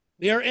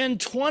We are in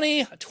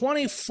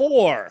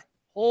 2024.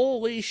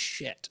 Holy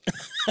shit.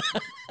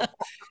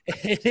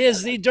 It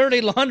is the Dirty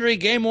Laundry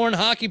Game Worn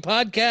Hockey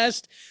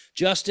Podcast.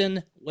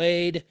 Justin,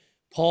 Wade,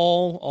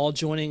 Paul, all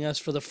joining us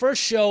for the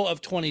first show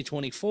of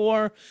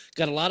 2024.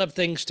 Got a lot of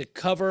things to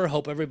cover.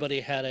 Hope everybody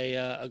had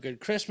a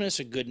good Christmas,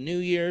 a good New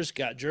Year's,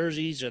 got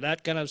jerseys or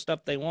that kind of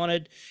stuff they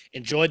wanted.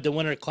 Enjoyed the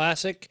Winter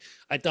Classic.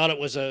 I thought it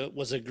was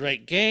a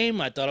great game.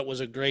 I thought it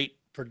was a great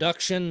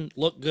production.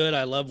 Looked good.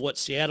 I love what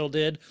Seattle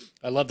did.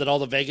 I love that all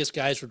the Vegas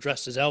guys were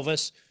dressed as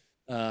Elvis.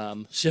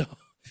 So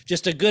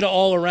just a good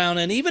all around.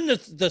 And even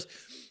the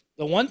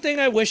one thing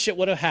I wish it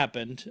would have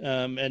happened,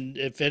 and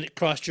if it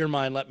crossed your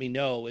mind, let me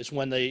know, is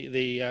when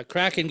the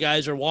Kraken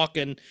guys are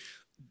walking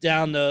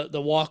down the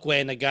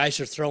walkway and the guys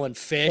are throwing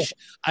fish.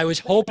 I was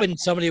hoping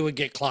somebody would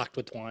get clocked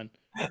with one,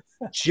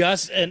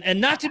 just and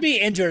not to be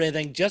injured or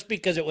anything, just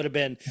because it would have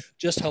been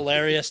just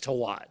hilarious to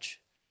watch.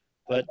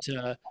 But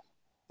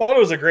thought it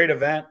was a great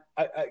event.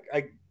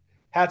 I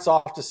hats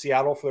off to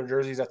Seattle for their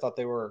jerseys. I thought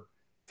they were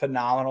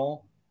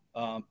phenomenal,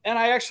 and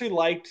I actually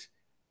liked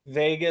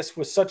Vegas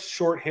with such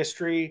short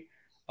history.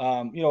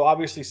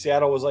 Obviously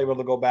Seattle was able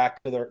to go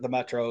back to the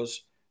Metros,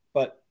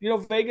 but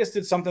Vegas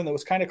did something that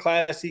was kind of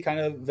classy,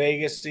 kind of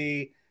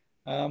Vegasy.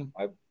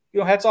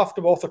 Hats off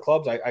to both the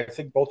clubs. I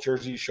think both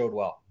jerseys showed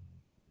well.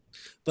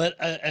 But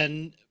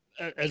and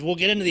as we'll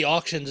get into the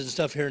auctions and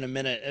stuff here in a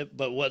minute,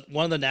 but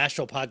one of the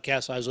national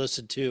podcasts I was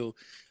listening to,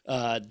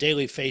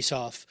 Daily Face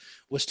Off,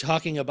 was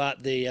talking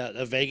about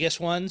the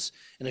Vegas ones.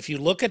 And if you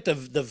look at the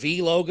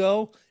V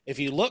logo, if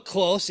you look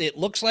close, it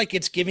looks like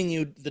it's giving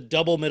you the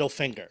double middle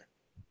finger.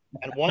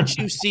 And once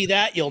you see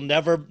that, you'll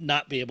never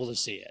not be able to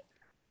see it.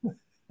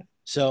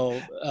 So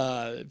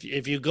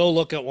if you go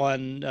look at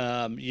one,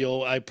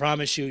 I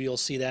promise you'll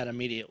see that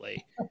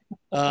immediately.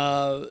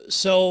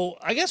 So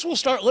I guess we'll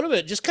start a little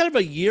bit, just kind of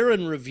a year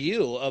in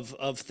review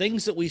of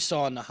things that we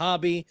saw in the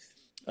hobby,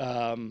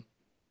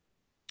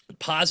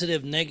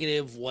 positive,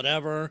 negative,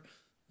 whatever.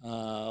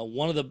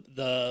 One of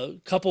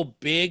the couple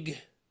big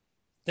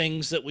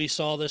things that we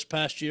saw this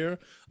past year,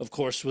 of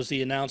course, was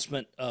the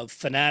announcement of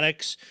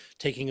Fanatics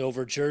taking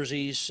over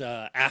jerseys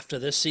after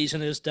this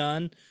season is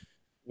done.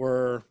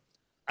 I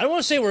don't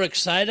want to say we're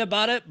excited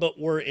about it, but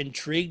we're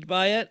intrigued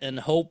by it and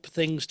hope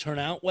things turn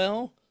out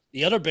well.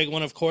 The other big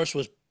one, of course,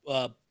 was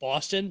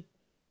Boston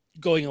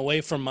going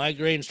away from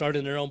Migrate and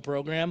starting their own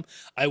program.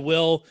 I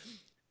will,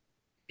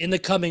 in the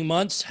coming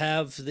months,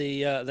 have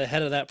the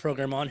head of that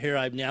program on here.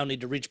 I now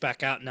need to reach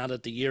back out now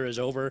that the year is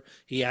over.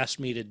 He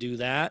asked me to do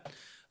that.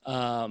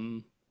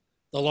 The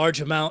large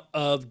amount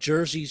of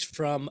jerseys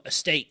from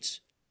estates.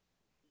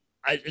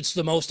 It's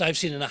the most I've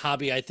seen in a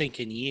hobby, I think,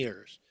 in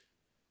years.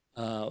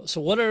 So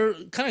what are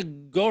kind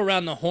of go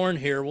around the horn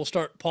here?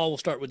 Paul, we'll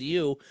start with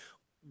you.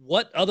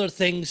 What other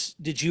things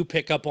did you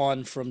pick up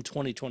on from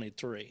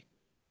 2023?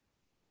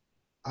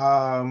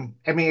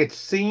 It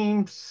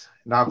seems,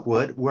 knock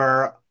wood,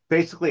 we're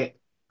basically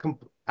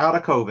out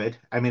of COVID.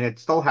 I mean,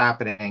 it's still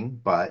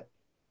happening,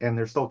 and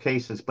there's still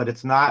cases, but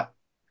it's not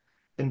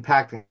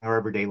impacting our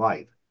everyday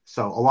life.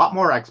 So a lot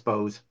more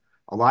expos,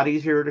 a lot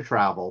easier to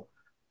travel,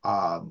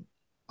 a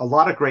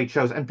lot of great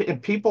shows,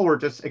 and people were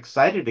just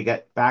excited to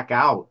get back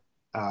out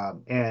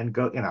and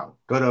go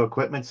to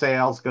equipment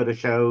sales, go to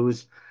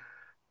shows.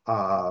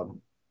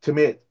 To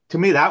me,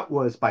 that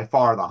was by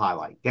far the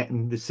highlight.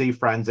 Getting to see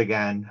friends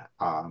again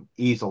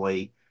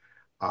easily.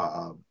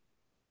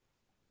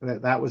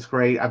 That was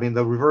great. I mean,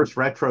 the reverse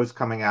retros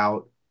coming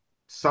out.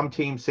 Some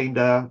teams seem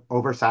to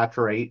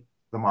oversaturate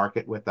the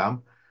market with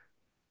them.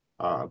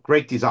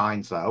 Great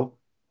designs, though.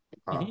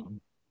 Mm-hmm.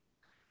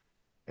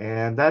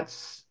 And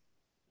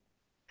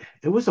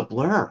it was a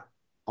blur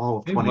all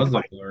of It was a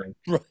 2020. blur.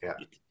 Right. Yeah.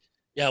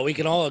 Yeah, we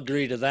can all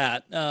agree to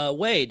that.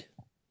 Wade.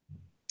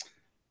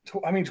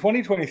 I mean,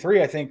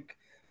 2023, I think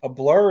a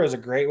blur is a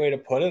great way to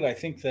put it. I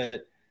think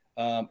that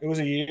it was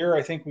a year.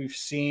 I think we've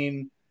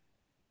seen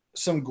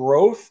some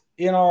growth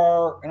in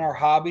our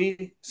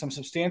hobby, some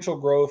substantial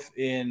growth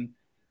in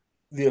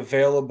the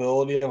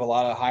availability of a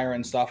lot of higher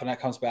end stuff, and that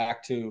comes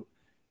back to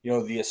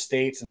the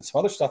estates and some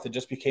other stuff that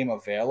just became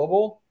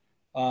available.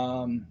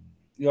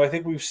 I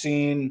think we've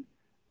seen.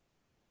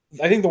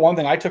 I think the one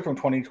thing I took from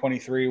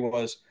 2023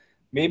 was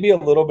maybe a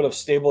little bit of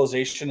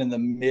stabilization in the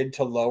mid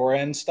to lower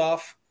end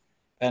stuff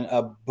and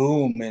a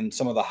boom in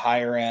some of the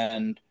higher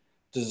end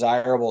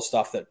desirable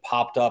stuff that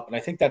popped up. And I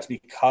think that's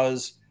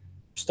because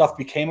stuff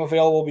became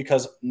available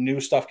because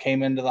new stuff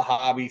came into the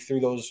hobby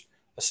through those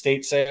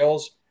estate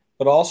sales.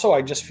 But also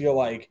I just feel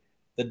like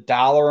the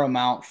dollar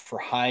amount for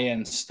high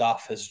end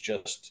stuff has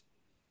just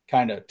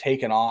kind of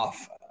taken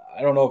off.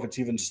 I don't know if it's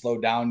even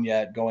slowed down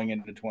yet going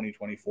into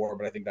 2024,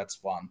 but I think that's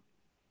fun.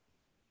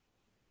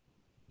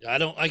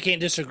 I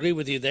can't disagree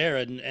with you there,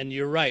 and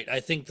you're right.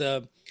 I think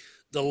the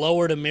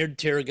lower to mid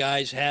tier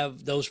guys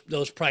have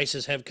those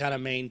prices have kind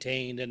of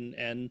maintained,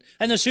 and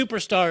the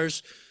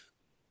superstars,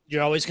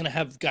 you're always going to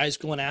have guys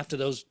going after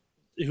those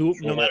who,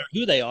 no matter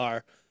who they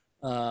are.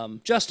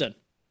 Justin.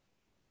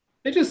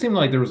 It just seemed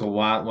like there was a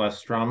lot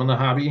less drama in the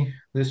hobby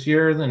this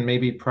year than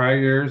maybe prior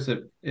years.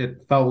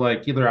 It felt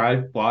like either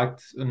I've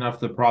blocked enough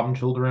of the problem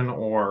children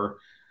or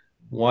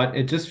what.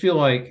 It just feel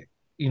like,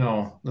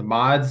 the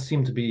mods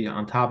seem to be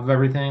on top of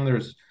everything.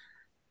 There's,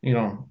 you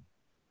know,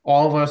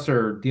 all of us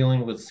are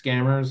dealing with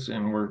scammers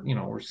and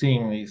we're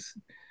seeing these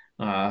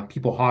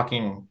people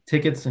hawking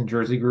tickets and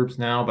jersey groups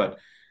now. But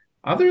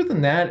other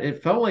than that,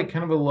 it felt like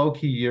kind of a low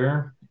key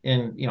year.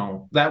 And,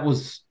 that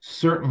was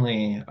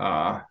certainly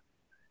a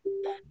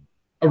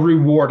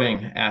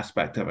rewarding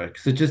aspect of it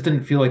because it just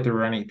didn't feel like there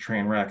were any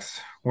train wrecks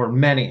or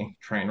many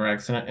train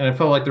wrecks. And it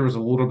felt like there was a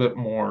little bit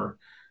more,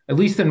 at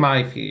least in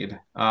my feed,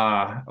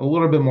 a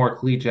little bit more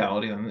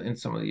collegiality in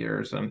some of the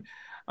years. And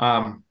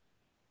um,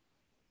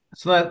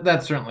 so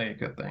that's certainly a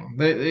good thing.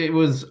 It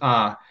was,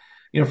 for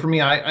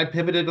me, I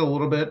pivoted a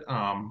little bit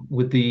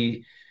with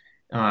the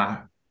uh,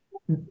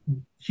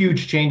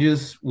 huge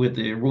changes with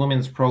the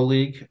Women's Pro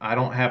League. I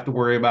don't have to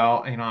worry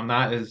about, I'm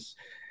not as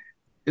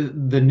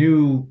the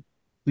new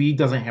league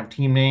doesn't have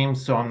team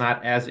names, so I'm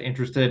not as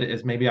interested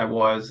as maybe I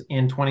was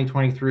in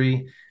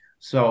 2023.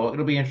 So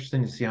it'll be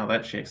interesting to see how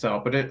that shakes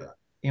out. But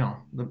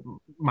the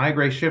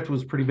migrate shift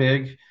was pretty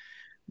big.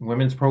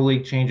 Women's Pro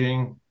League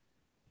changing,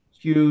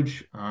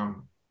 huge.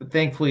 But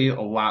thankfully,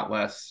 a lot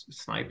less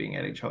sniping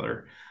at each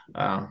other.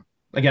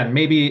 Again,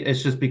 maybe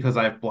it's just because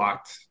I've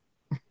blocked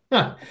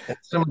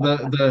some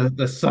of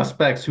the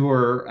suspects who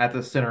are at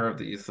the center of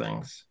these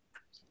things.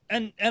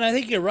 And I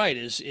think you're right.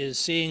 Is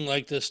seeing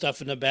like the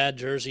stuff in the bad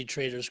jersey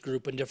traders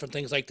group and different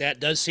things like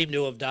that does seem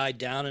to have died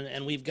down,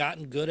 and we've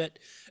gotten good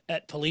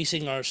at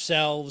policing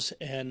ourselves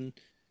and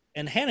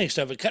handling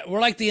stuff.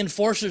 We're like the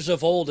enforcers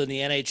of old in the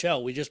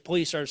NHL. We just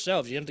police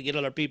ourselves. You have to get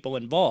other people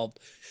involved.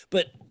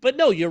 But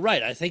no, you're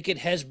right. I think it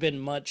has been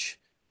much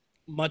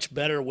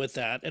better with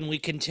that, and we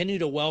continue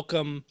to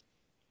welcome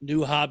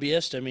new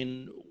hobbyists. I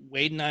mean,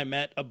 Wade and I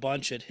met a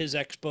bunch at his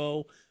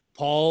expo.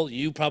 Paul,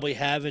 you probably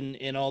have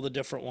in all the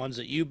different ones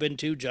that you've been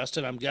to.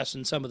 Justin, I'm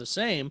guessing some of the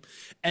same.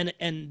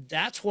 And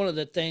that's one of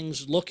the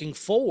things looking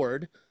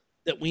forward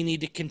that we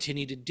need to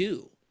continue to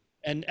do.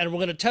 And we're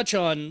going to touch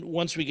on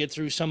once we get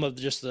through some of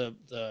just the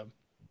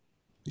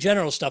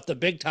general stuff. The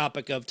big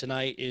topic of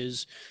tonight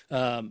is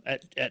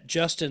at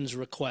Justin's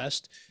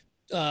request,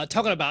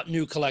 talking about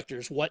new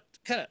collectors. What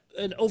kind of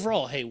and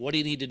overall, hey, what do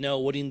you need to know?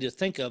 What do you need to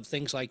think of?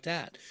 Things like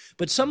that.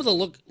 But some of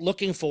the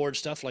looking forward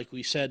stuff, like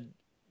we said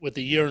with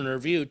the year in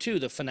review too,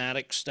 the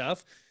Fanatic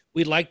stuff.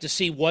 We'd like to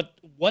see what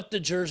the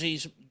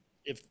jerseys,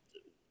 if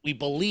we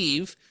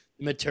believe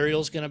the material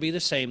is going to be the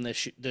same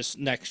this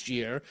next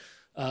year.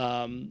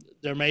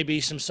 There may be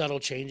some subtle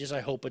changes.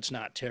 I hope it's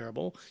not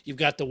terrible. You've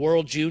got the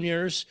World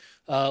Juniors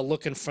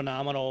looking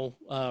phenomenal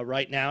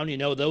right now, and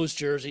those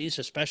jerseys,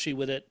 especially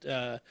with it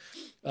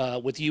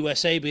with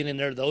USA being in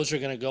there, those are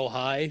going to go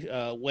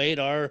high. Wade,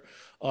 our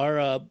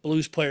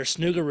Blues player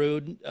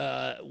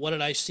Snugarud, what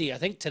did I see? I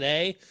think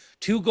today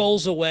 2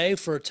 goals away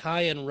for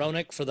Ty and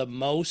Roenick for the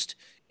most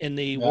in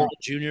the World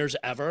Juniors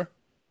ever.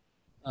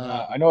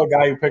 I know a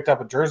guy who picked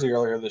up a jersey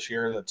earlier this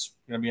year that's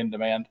going to be in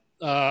demand.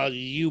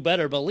 You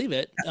better believe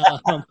it.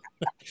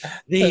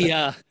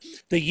 The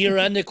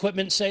year-end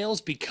equipment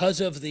sales,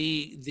 because of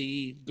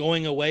the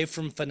going away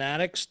from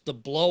Fanatics, the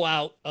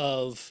blowout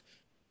of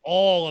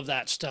all of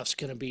that stuff's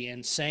going to be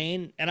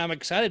insane, and I'm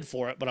excited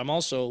for it. But I'm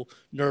also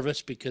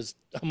nervous because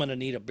I'm going to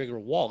need a bigger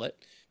wallet.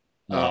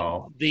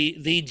 No.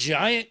 The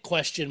giant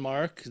question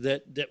mark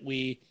that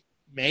we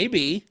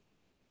maybe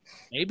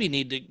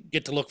need to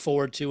get to look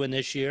forward to in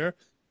this year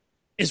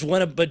is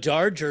when a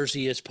Bedard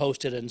jersey is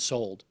posted and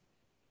sold.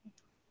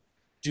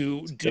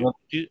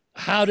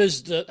 How do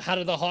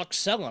the Hawks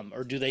sell them,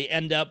 or do they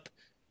end up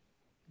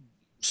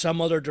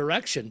some other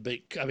direction? But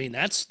I mean,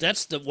 that's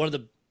one of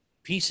the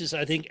pieces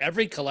I think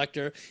every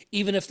collector,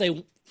 even if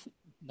they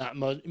not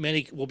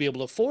many will be able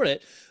to afford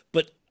it,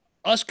 but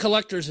us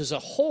collectors as a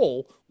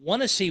whole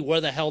want to see where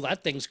the hell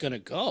that thing's going to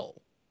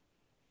go.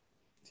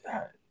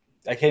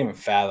 I can't even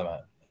fathom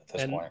it at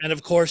this point. And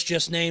of course,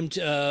 just named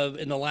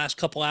in the last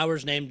couple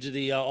hours, named to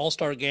the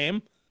All-Star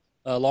game,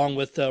 along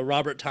with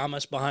Robert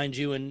Thomas behind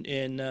you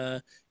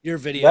in your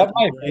video.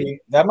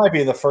 That might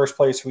be the first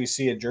place we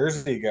see a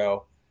jersey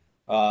go,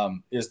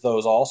 is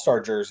those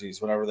All-Star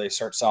jerseys whenever they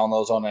start selling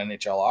those on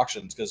NHL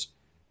auctions, because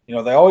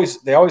they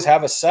always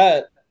have a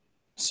set,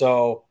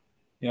 so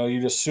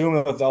you'd assume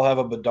that they'll have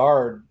a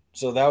Bedard,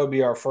 so that would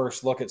be our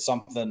first look at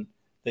something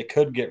that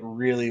could get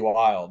really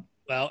wild.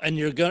 Well, and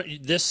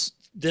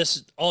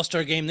this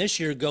All-Star game this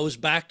year goes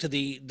back to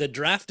the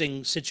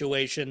drafting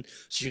situation.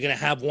 So you're going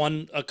to have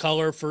a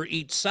color for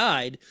each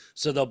side.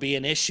 So there'll be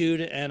an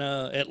issued and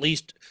at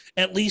least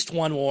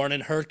one worn.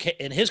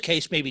 In his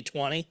case, maybe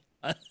 20.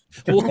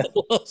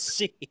 we'll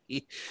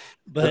see.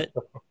 But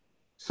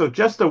so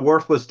just a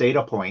worthless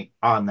data point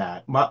on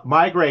that.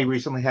 Migray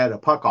recently had a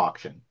puck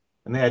auction,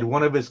 and they had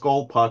one of his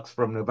gold pucks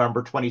from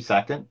November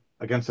 22nd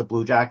against the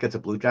Blue Jackets, a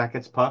Blue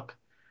Jackets puck.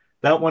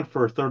 That went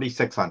for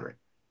 $3,600.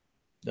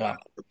 Yeah,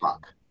 the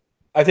puck.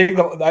 I think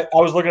I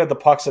was looking at the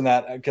pucks in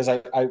that because I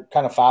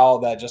kind of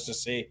followed that just to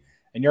see,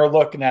 and you're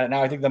looking at it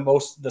now. I think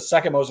the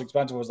second most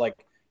expensive was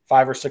like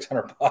 $500 or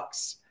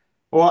 $600.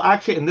 Well,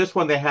 actually, in this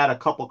one they had a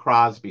couple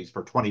Crosbys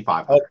for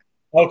 2,500.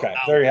 Okay, Wow.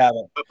 there you have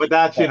it. But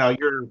that's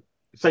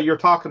you're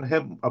talking to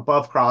him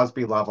above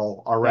Crosby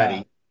level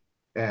already.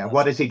 And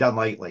what has he done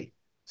lately?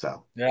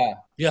 So Yeah.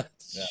 Yeah.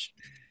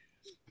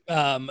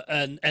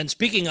 And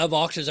speaking of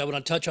auctions, I want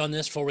to touch on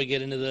this before we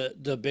get into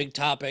the big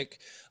topic.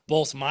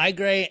 Both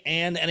MyGray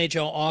and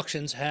NHL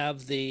Auctions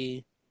have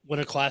the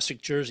Winter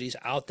Classic jerseys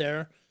out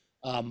there.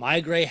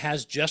 MyGray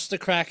has just the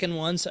Kraken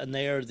ones, and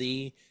they are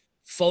the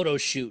photo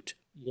shoot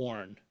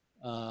worn.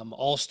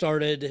 All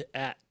started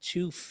at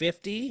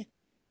 $250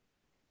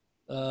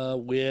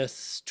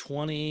 with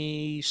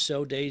 20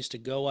 so days to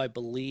go, I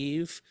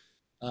believe.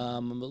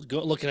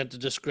 Looking at the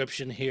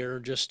description here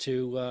just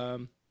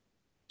to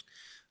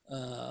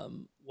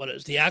what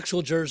is the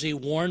actual jersey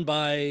worn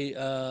by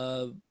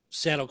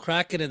Seattle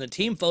Kraken in the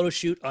team photo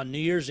shoot on New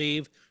Year's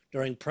Eve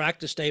during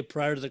practice day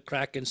prior to the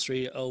Kraken's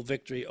 3-0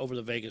 victory over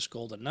the Vegas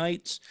Golden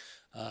Knights.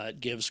 It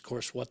gives, of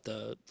course, what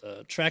the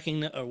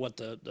tracking or what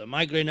the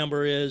MyGray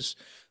number is,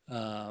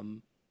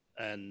 and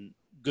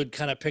good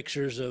kind of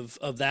pictures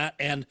of that.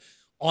 And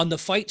on the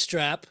fight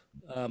strap,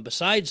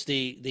 besides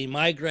the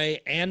MyGray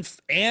and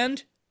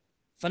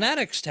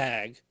Fanatics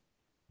tag,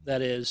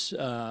 that is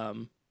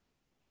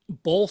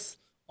both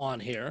on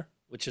here,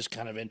 which is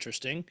kind of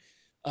interesting.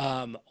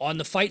 On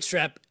the fight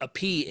strap, a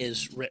P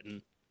is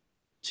written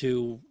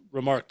to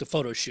remark the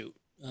photo shoot.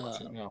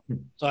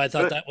 So I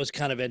thought that was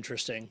kind of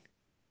interesting.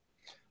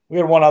 We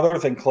had one other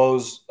thing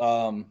close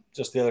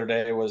just the other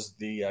day was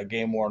the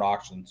game worn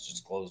auctions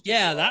just closed.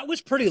 Yeah, that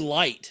was pretty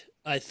light,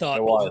 I thought.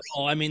 It was.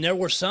 Overall. I mean, there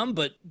were some,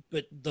 but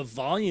the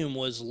volume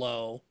was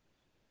low.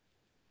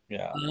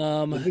 Yeah.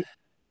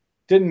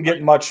 Didn't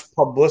get much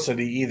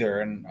publicity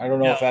either, and I don't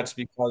know No. if that's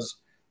because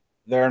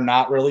they're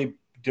not really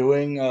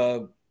doing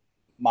a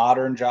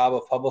modern job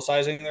of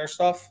publicizing their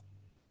stuff.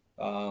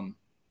 And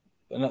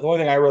the only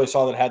thing I really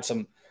saw that had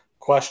some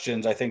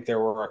questions, I think there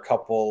were a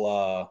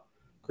couple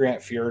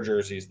Grant Fuhr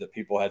jerseys that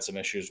people had some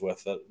issues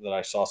with that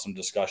I saw some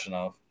discussion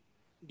of.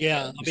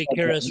 Yeah, I'll be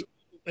curious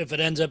if it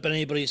ends up in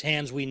anybody's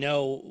hands. We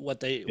know what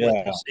they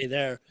say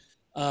there.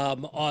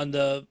 On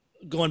the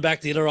going back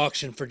to the other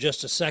auction for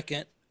just a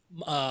second,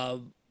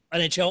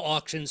 NHL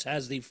Auctions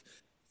has the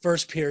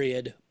first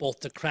period, both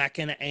the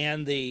Kraken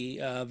and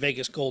the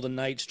Vegas Golden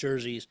Knights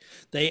jerseys.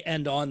 They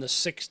end on the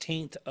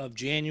 16th of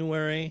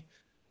January.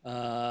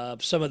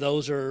 Some of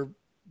those are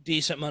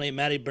decent money.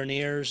 Matty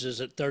Beniers is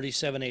at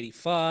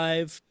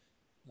 $37.85.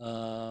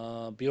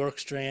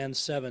 Bjorkstrand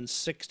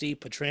 $760.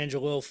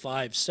 Pietrangelo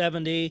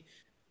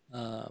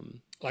 $570.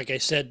 Like I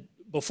said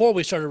before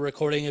we started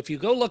recording, if you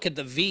go look at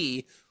the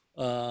V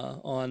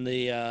on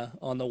the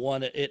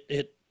one,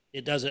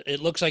 it doesn't. It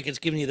looks like it's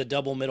giving you the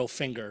double middle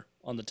finger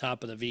on the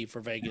top of the V for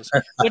Vegas,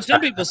 which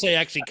some people say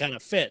actually kind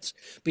of fits.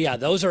 But yeah,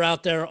 those are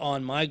out there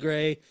on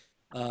MyGray.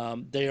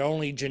 They are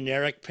only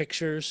generic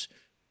pictures.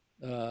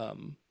 of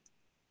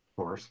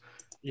course.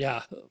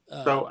 Yeah.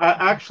 So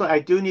actually, I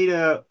do need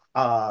to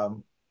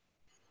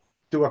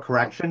do a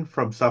correction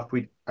from stuff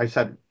I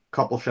said a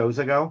couple shows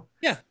ago.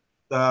 Yeah.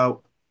 The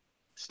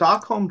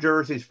Stockholm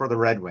jerseys for the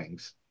Red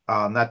Wings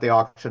that they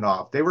auctioned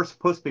off, they were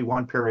supposed to be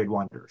one period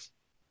wonders.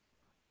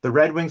 The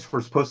Red Wings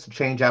were supposed to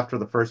change after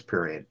the first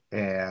period,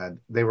 and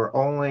they were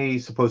only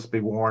supposed to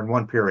be worn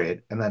one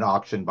period and then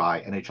auctioned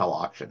by NHL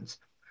Auctions.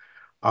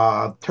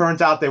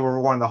 Turns out they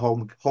were worn the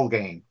whole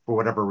game for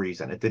whatever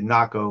reason. It did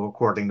not go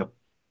according to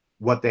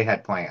what they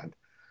had planned.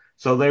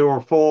 So they were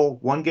full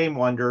one-game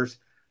wonders.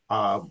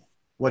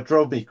 What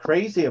drove me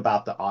crazy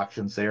about the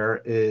auctions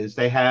there is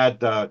they had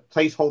the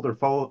placeholder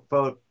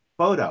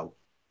photo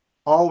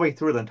all the way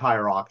through the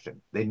entire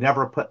auction. They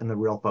never put in the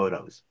real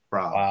photos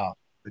from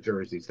the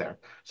jerseys there.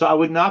 So I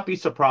would not be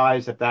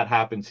surprised if that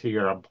happens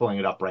here. I'm pulling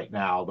it up right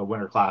now, the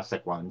Winter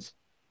Classic ones.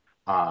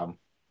 I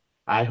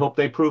hope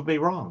they prove me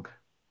wrong.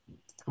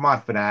 Come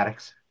on,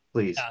 Fanatics,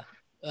 please.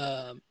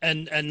 Yeah.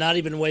 And not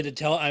even a way to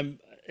tell.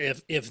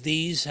 If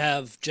these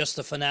have just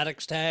the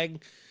Fanatics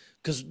tag,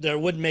 because there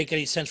wouldn't make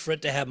any sense for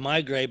it to have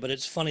MyGray, but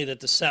it's funny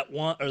that the set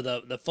one or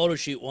the photo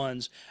shoot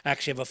ones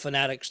actually have a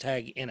Fanatics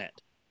tag in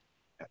it.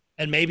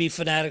 And maybe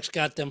Fanatics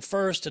got them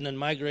first, and then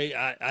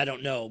MyGray. I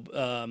don't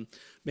know.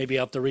 Maybe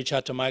I'll have to reach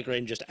out to MyGray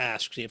and just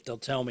ask, see if they'll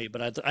tell me.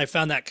 But I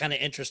found that kind of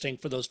interesting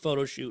for those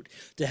photo shoot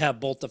to have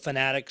both the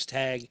Fanatics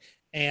tag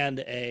and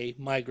a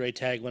MyGray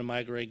tag when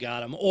MyGray got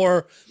them,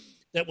 or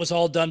that was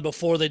all done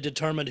before they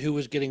determined who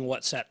was getting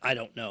what set. I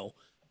don't know,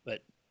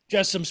 but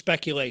just some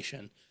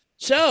speculation.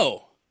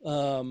 So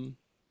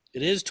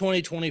it is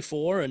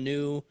 2024, a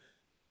new.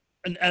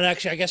 And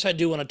actually, I guess I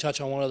do want to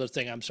touch on one other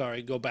thing. I'm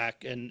sorry, go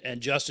back.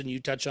 And Justin, you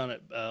touch on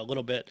it a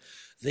little bit.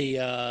 The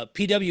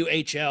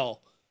PWHL,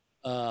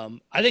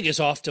 I think, is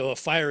off to a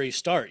fiery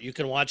start. You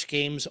can watch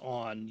games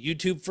on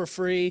YouTube for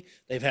free.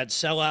 They've had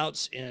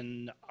sellouts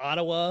in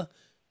Ottawa.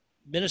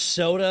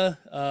 Minnesota,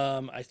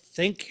 I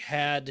think,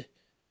 had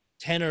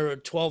 10 or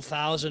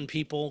 12,000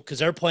 people because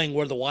they're playing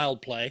where the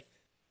Wild play.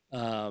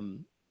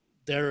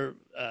 They're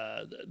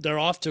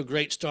off to a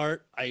great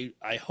start.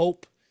 I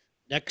hope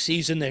next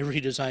season they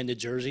redesign the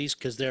jerseys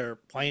because they're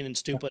plain and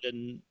stupid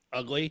and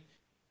ugly,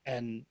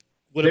 and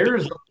would have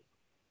been.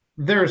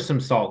 There's some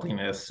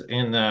saltiness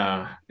in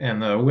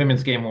the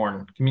women's game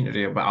worn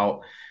community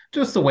about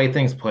just the way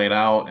things played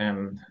out.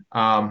 And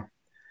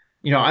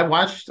I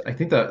watched, I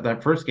think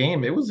that first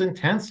game, it was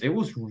intense. It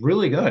was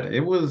really good.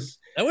 It was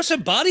There was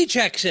some body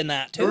checks in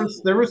that too.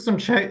 there was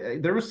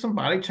some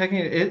body checking.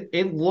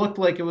 It looked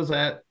like it was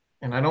at,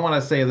 and I don't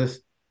want to say this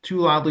too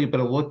loudly, but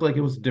it looked like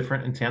it was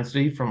different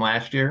intensity from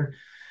last year.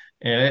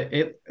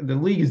 And the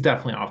league is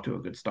definitely off to a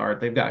good start.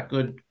 They've got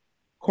good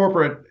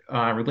corporate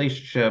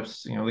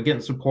relationships. They're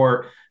getting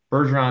support.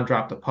 Bergeron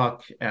dropped the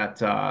puck at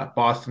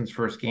Boston's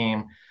first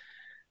game.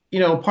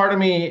 Part of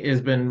me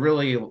has been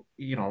really,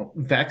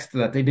 vexed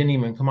that they didn't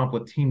even come up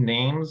with team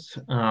names.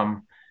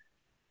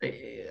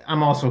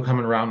 I'm also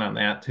coming around on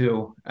that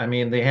too. I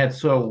mean, they had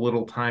so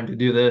little time to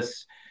do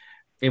this.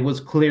 It was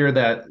clear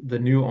that the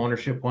new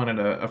ownership wanted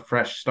a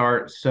fresh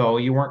start. So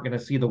you weren't going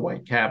to see the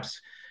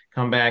Whitecaps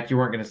come back. You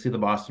weren't going to see the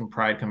Boston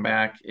Pride come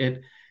back.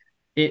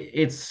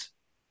 It's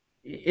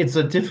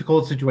a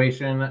difficult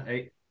situation.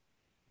 I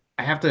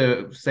have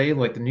to say,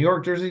 like, the New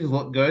York jerseys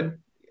look good.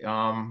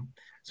 Some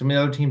of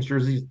the other teams'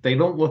 jerseys, they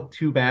don't look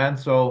too bad.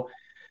 So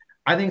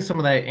I think some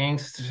of that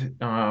angst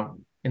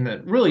and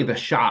the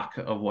shock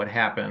of what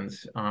happened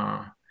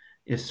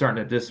is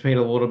starting to dissipate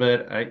a little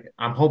bit.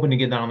 I'm hoping to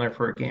get down there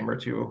for a game or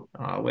two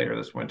later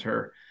this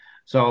winter.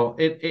 So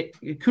it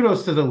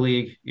kudos to the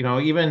league.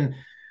 Even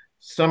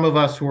some of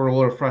us who are a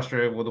little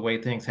frustrated with the way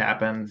things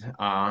happened,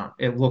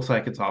 it looks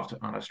like it's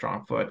on a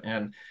strong foot.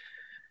 And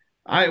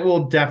I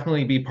will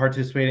definitely be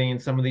participating in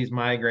some of these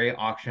My Gray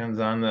auctions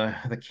on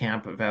the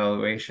camp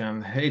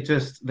evaluation.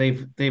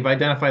 They've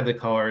identified the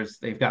colors.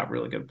 They've got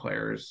really good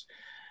players.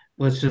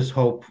 Let's just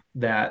hope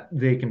that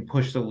they can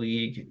push the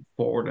league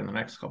forward in the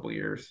next couple of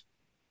years.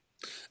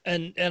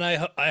 And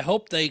I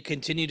hope they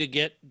continue to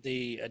get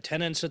the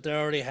attendance that they're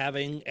already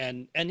having,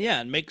 and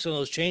make some of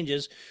those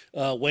changes.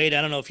 Wade,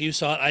 I don't know if you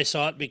saw it. I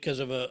saw it because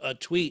of a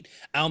tweet.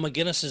 Al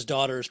McGinnis's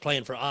daughter is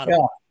playing for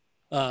Ottawa.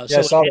 So I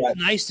saw it's that.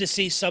 nice to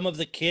see some of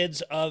the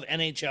kids of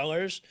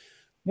NHLers.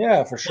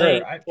 Yeah, for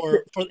sure.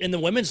 For in the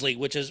women's league,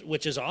 which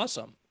is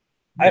awesome.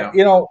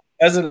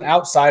 As an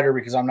outsider,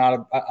 because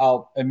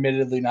I'll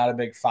admittedly not a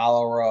big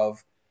follower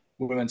of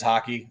women's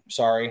hockey.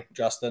 Sorry,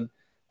 Justin.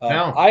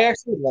 No. I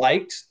actually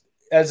liked,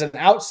 as an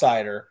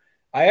outsider,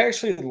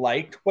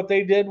 what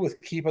they did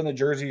with keeping the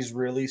jerseys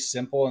really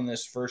simple in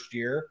this first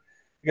year,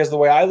 because the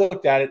way I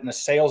looked at it in the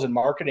sales and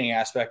marketing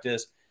aspect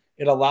is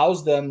it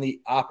allows them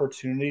the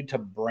opportunity to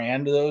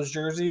brand those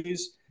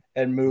jerseys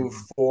and move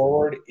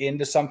forward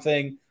into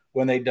something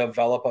when they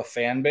develop a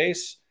fan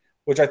base,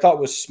 which I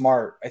thought was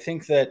smart. I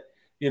think that,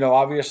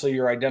 obviously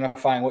you're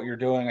identifying what you're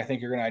doing. I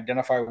think you're going to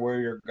identify where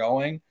you're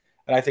going.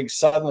 And I think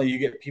suddenly you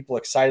get people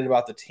excited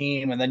about the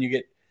team, and then you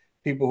get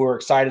people who are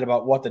excited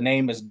about what the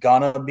name is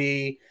going to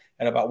be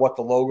and about what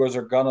the logos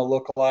are going to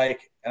look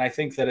like. And I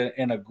think that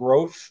in a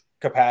growth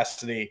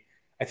capacity,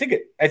 I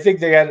think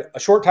they had a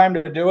short time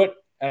to do it.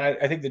 And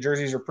I think the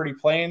jerseys are pretty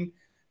plain,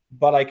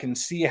 but I can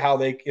see how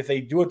if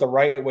they do it the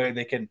right way,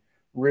 they can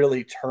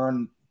really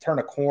turn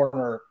a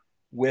corner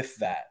with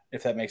that,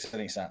 if that makes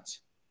any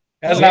sense.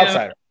 As an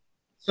outsider.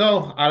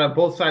 So out of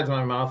both sides of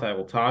my mouth, I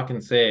will talk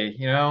and say,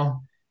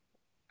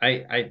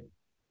 I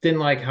didn't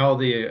like how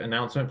the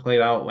announcement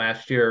played out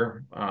last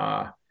year,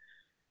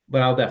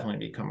 but I'll definitely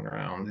be coming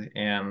around.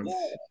 And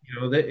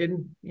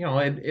in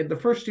the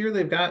first year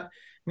they've got,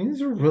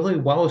 these are really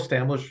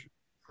well-established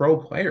pro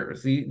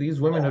players. These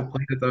women have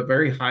played at the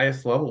very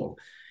highest level,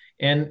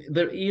 and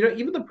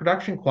even the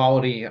production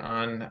quality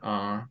on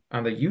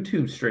the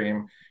YouTube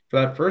stream for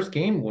that first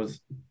game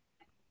was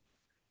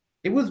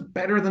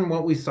better than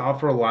what we saw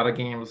for a lot of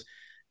games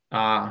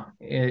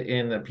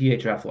in the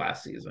PHF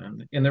last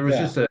season. And there was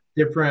just a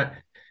different.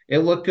 It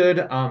looked good.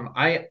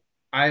 I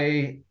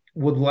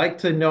would like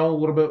to know a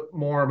little bit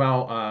more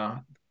about. I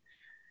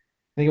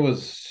think it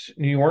was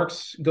New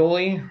York's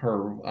goalie,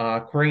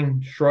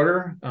 Corinne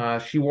Schroeder.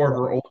 She wore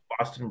her old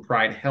Boston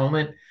Pride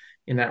helmet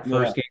in that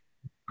first game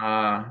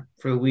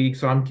for the league.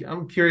 So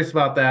I'm curious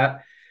about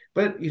that.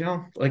 But you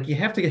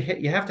have to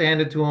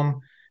hand it to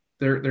them.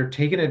 They're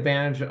taking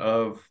advantage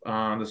of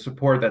the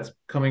support that's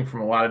coming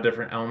from a lot of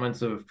different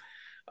elements of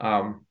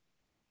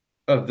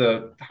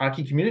the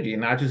hockey community,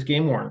 and not just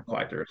game worn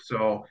collectors.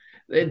 So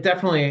they're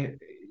going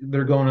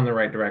in the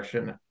right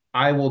direction.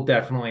 I will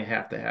definitely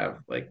have to have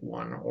like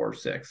 1 or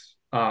 6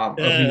 of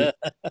these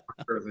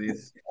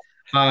jerseys.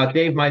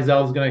 Dave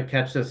Mizell is going to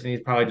catch this, and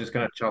he's probably just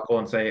going to chuckle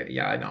and say,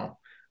 "Yeah, I know."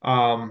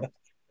 I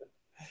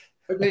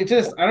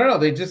don't know.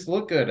 They just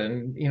look good,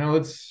 and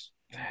it's.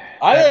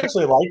 I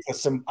actually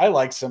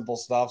like simple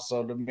stuff.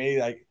 So to me,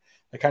 I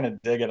kind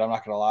of dig it. I'm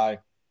not going to lie.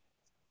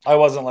 I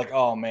wasn't like,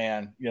 oh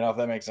man, if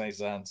that makes any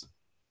sense.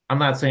 I'm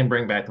not saying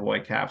bring back the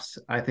Whitecaps.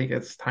 I think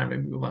it's time to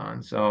move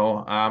on.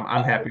 So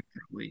I'm happy with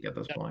the league at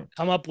this point.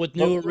 Come up with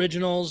new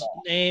originals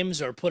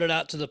names or put it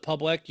out to the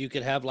public. You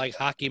could have like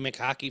Hockey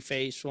McHockey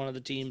Face, one of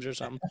the teams or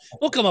something.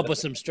 We'll come up with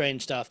some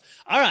strange stuff.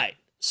 All right.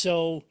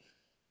 So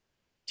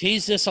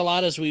teased this a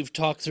lot as we've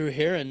talked through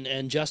here,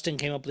 and Justin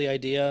came up with the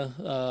idea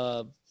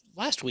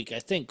last week. I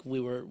think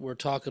we're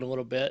talking a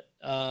little bit,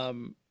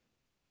 and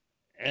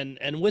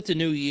with the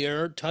new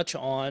year, touch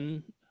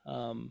on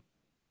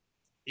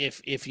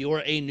if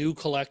you're a new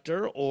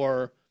collector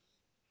or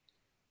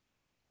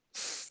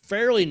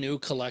fairly new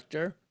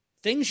collector,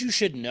 things you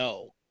should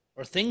know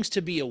or things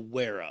to be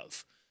aware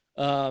of.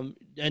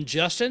 And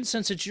Justin,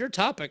 since it's your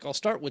topic, I'll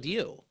start with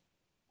you.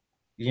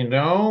 You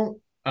know,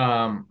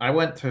 I've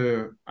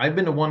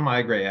been to one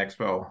Migrate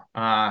Expo.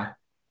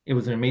 It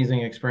was an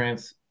amazing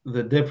experience.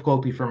 The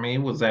difficulty for me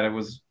was that it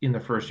was in the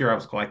first year I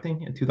was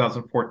collecting in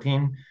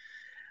 2014.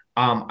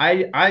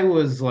 I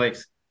was like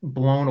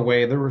blown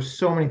away. There were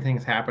so many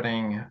things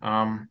happening.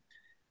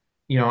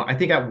 I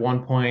think at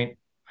one point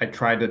I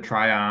tried to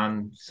try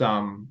on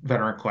some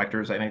veteran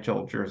collectors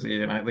NHL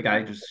jersey, and the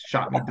guy just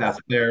shot me death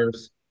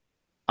stares.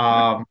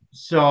 I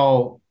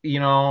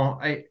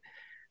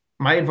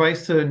my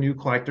advice to new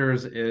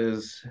collectors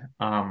is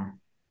to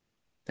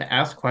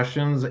ask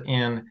questions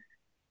and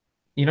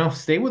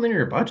stay within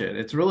your budget.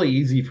 It's really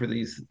easy for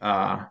these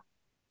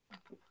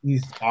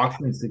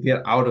auctions to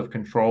get out of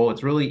control.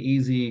 It's really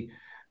easy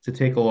to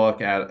take a look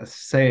at a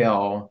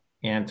sale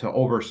and to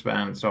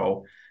overspend.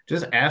 So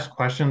just ask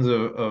questions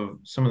of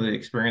some of the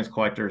experienced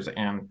collectors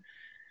and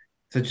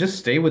to just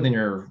stay within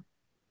your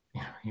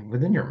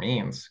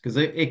means, because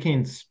it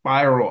can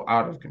spiral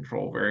out of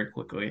control very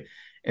quickly.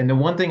 And the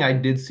one thing I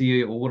did see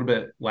a little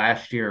bit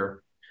last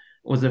year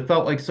was it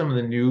felt like some of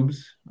the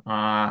noobs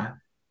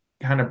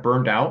kind of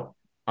burned out.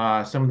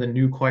 Some of the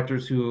new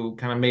collectors who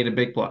kind of made a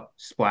big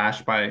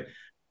splash by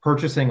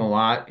purchasing a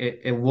lot.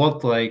 It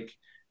looked like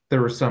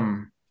there was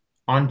some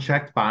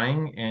unchecked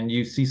buying, and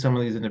you see some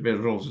of these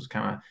individuals just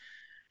kind of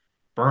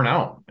burn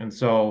out. And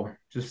so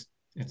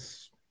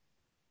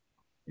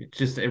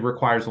it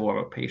requires a lot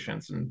of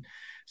patience and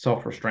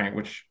self-restraint,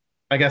 which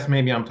I guess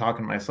maybe I'm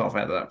talking to myself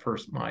at that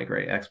first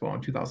Migrate Expo in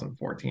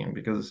 2014,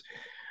 because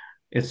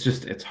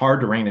it's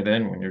hard to rein it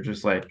in when you're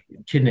just like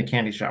a kid in a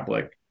candy shop,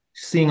 like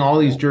seeing all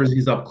these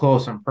jerseys up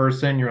close in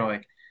person. You're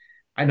like,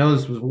 I know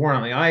this was worn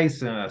on the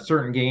ice in a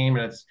certain game,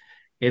 and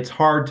it's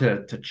hard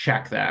to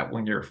check that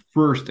when you're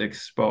first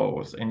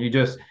exposed. And you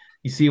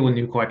see it with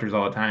new collectors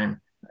all the time.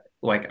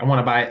 Like, I want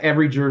to buy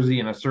every jersey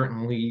in a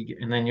certain league,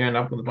 and then you end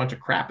up with a bunch of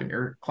crap in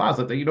your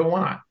closet that you don't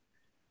want.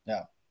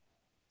 Yeah.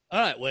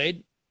 All right,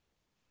 Wade.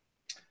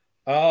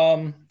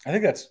 I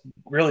think that's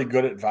really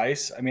good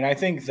advice. I mean, I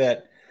think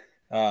that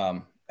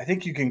I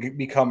think you can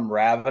become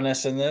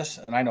ravenous in this,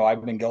 and I know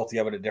I've been guilty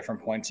of it at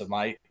different points of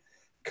my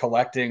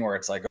collecting, where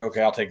it's like,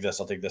 okay, I'll take this,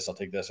 I'll take this, I'll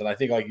take this, and I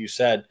think, like you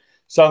said,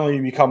 suddenly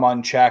you become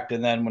unchecked,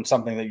 and then when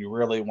something that you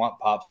really want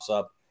pops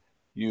up,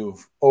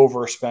 you've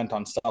overspent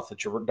on stuff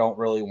that you don't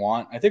really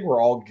want. I think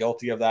we're all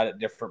guilty of that at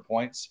different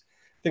points.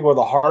 I think one of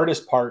the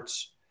hardest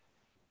parts,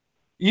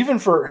 even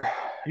for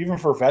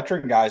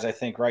veteran guys, I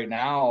think right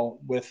now,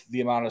 with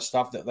the amount of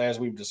stuff that, as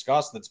we've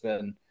discussed, that's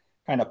been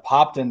kind of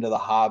popped into the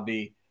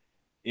hobby,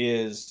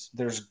 is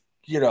there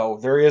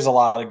is a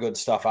lot of good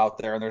stuff out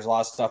there, and there's a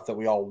lot of stuff that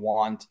we all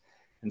want,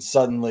 and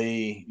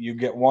suddenly you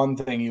get one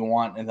thing you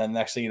want, and then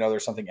next thing you know,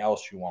 there's something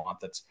else you want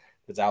that's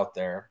out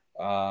there.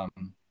 I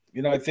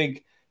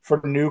think for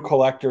new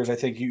collectors, I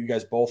think you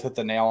guys both hit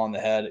the nail on the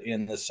head,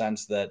 in the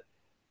sense that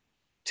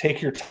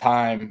take your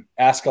time,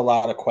 ask a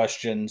lot of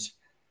questions.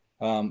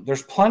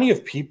 There's plenty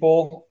of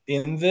people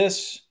in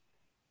this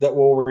that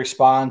will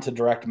respond to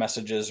direct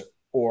messages,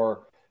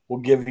 or will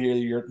give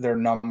you their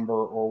number,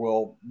 or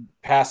will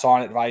pass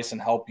on advice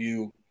and help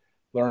you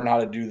learn how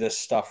to do this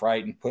stuff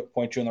right, and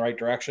point you in the right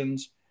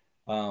directions.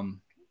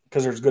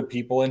 Because there's good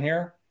people in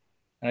here.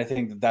 And I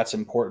think that that's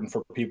important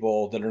for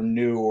people that are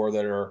new or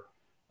that are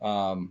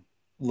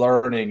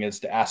learning, is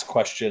to ask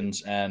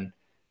questions and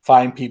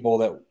find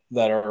people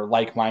that are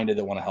like-minded,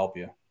 that want to help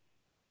you.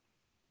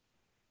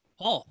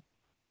 Paul.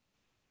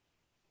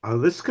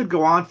 This could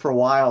go on for a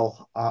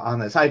while on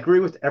this. I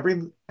agree with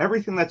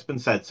everything that's been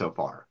said so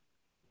far.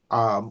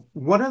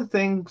 One of the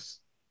things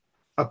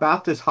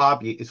about this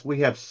hobby is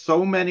we have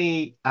so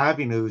many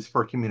avenues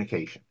for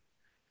communication.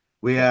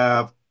 We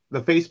have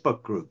the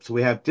Facebook groups,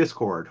 we have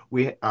Discord,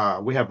 we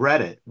have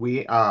Reddit,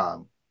 we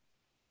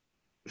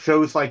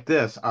shows like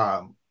this,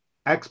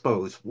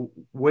 expos,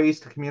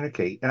 ways to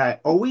communicate. And I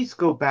always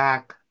go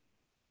back,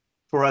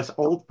 for us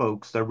old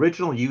folks, the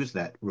original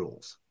Usenet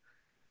rules.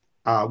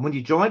 When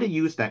you join a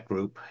Usenet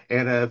group,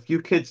 and if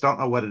you kids don't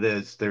know what it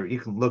is, you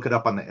can look it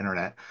up on the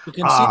internet. You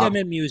can see them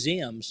in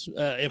museums.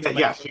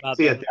 Yes, you can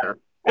see it there.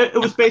 It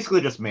was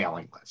basically just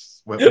mailing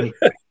lists. What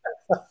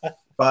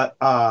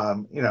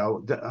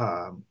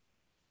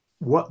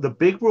the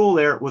big rule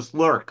there was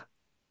lurk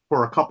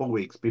for a couple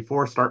weeks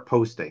before start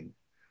posting,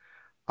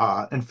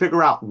 and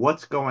figure out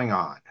what's going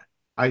on.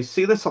 I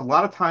see this a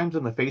lot of times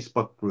in the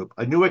Facebook group.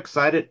 A new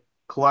excited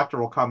collector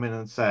will come in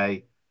and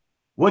say,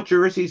 what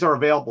jerseys are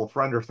available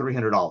for under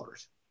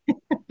 $300?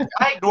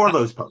 I ignore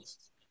those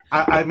posts.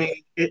 I mean,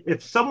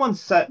 if someone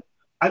said,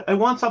 I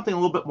want something a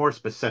little bit more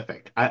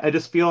specific. I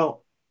just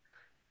feel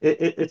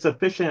it's a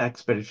fishing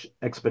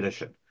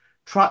expedition.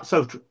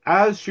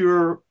 as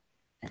you're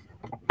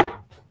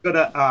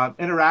gonna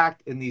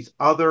interact in these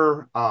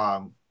other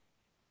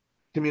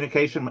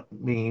communication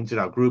means,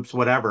 groups,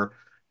 whatever,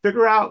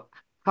 figure out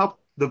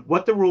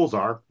what the rules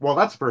are. Well,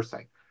 that's the first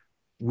thing.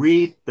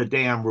 Read the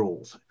damn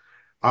rules.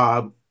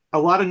 Um, a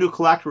lot of new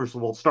collectors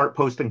will start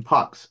posting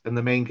pucks in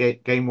the main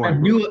game I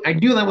one group.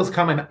 knew that was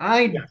coming.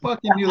 I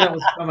fucking knew that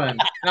was coming.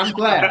 I'm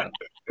glad.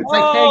 It's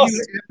like, hey, Oh,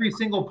 you every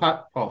single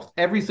puck post,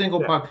 every single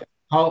Yeah. puck.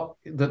 How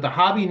the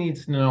hobby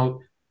needs to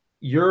know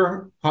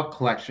your puck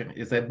collection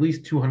is at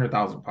least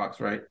 200,000 pucks,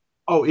 right?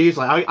 Oh,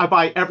 easily. I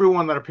buy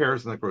everyone that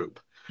appears in the group.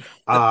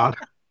 Uh,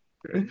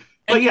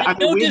 but yeah, I and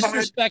mean,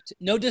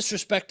 no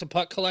disrespect to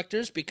puck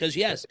collectors, because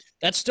yes,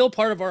 that's still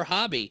part of our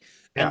hobby.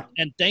 Yeah.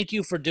 And thank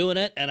you for doing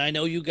it. And I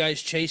know you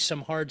guys chase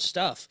some hard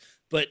stuff,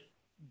 but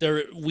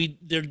there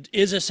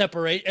is a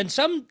separate, and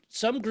some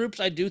groups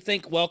I do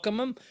think welcome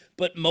them,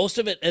 but most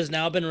of it has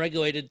now been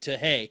regulated to,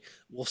 hey,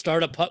 we'll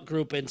start a puck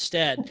group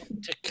instead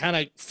to kind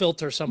of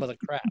filter some of the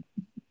crap.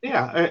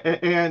 yeah,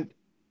 and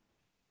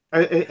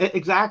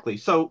exactly.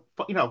 So,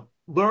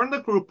 learn the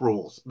group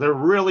rules. They're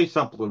really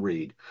simple to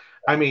read.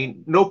 I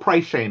mean, no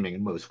price shaming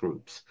in most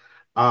groups.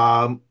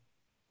 Um,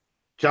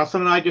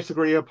 Justin and I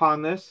disagree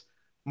upon this.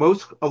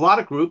 A lot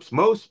of groups,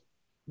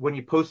 when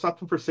you post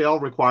something for sale,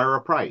 require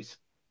a price.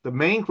 The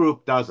main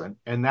group doesn't,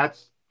 and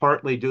that's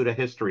partly due to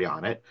history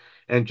on it.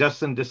 And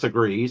Justin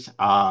disagrees.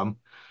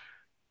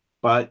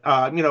 But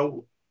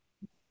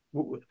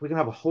we can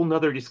have a whole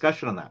nother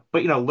discussion on that.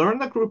 But learn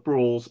the group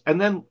rules and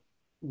then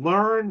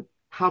learn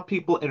how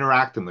people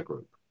interact in the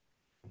group.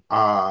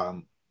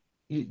 Um,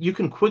 you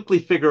can quickly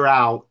figure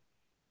out,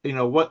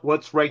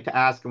 what's right to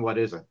ask and what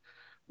isn't.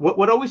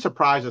 What always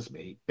surprises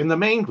me in the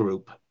main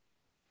group,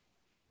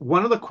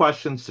 one of the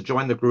questions to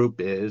join the group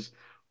is,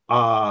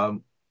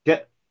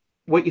 get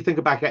what you think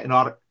about getting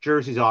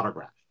jerseys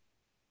autographed.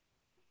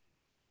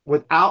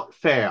 Without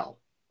fail,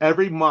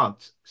 every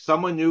month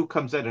someone new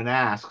comes in and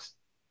asks,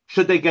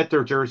 should they get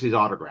their jerseys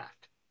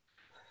autographed?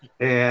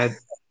 And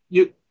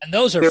And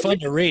those are fun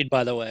to read,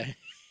 by the way.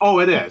 oh,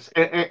 it is,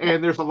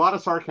 and there's a lot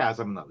of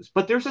sarcasm in those.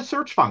 But there's a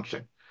search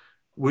function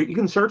where you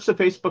can search the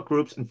Facebook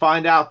groups and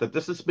find out that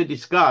this has been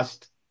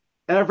discussed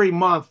every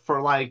month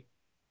for like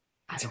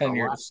 10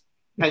 years.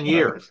 10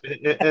 years.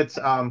 It's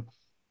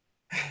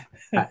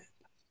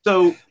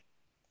so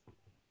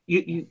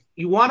you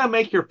want to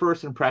make your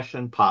first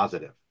impression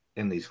positive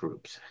in these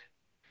groups,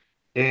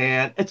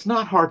 and it's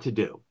not hard to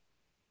do.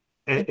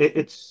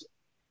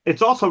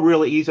 It's also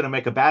really easy to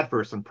make a bad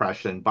first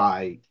impression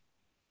by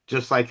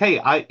just like, hey,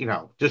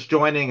 just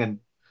joining and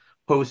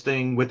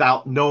posting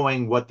without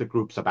knowing what the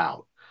group's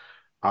about.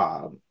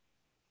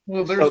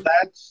 Well, So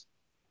that's,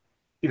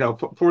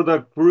 for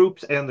the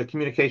groups and the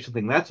communication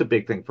thing, that's a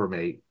big thing for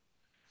me.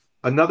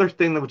 Another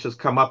thing which has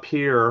come up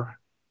here,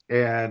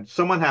 and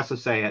someone has to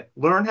say it,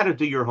 learn how to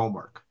do your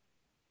homework.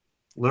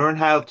 Learn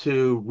how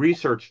to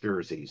research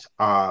jerseys.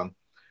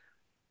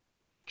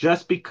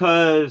 Just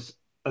because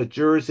a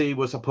jersey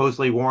was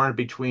supposedly worn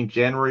between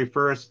January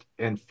 1st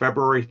and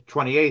February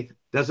 28th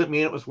doesn't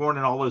mean it was worn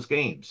in all those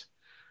games.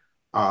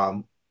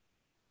 Um,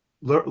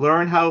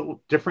 learn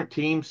how different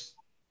teams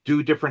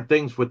do different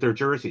things with their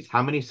jerseys,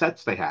 how many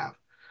sets they have.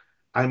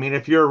 I mean,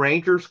 if you're a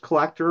Rangers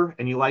collector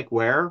and you like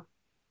wear,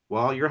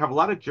 well, you're gonna have a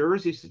lot of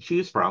jerseys to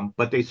choose from,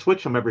 but they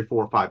switch them every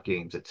 4 or 5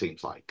 games, it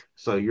seems like.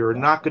 So you're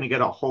not going to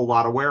get a whole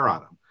lot of wear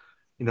on them.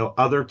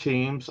 Other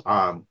teams,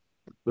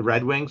 the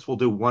Red Wings will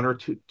do one or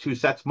two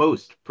sets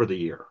most for the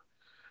year.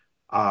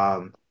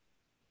 Um,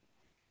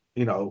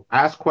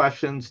 ask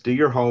questions, do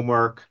your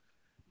homework,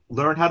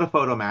 learn how to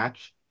photo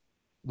match,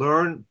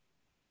 learn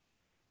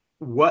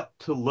what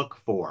to look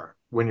for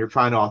when you're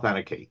trying to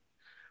authenticate.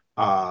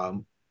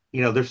 Um,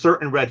 there's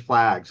certain red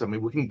flags. I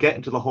mean, we can get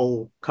into the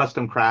whole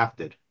custom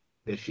crafted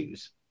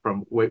issues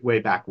from way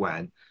back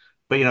when,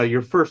 but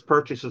your first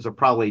purchases are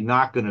probably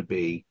not going to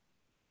be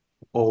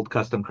old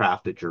custom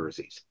crafted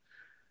jerseys.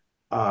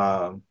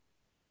 Trying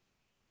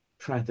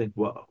to think,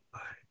 well,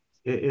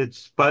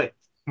 but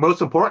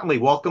most importantly,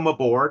 welcome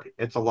aboard.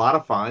 It's a lot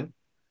of fun.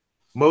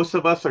 Most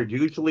of us are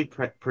usually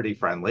pretty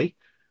friendly,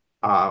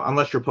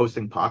 unless you're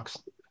posting pucks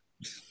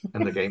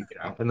in the game,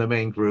 in the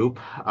main group.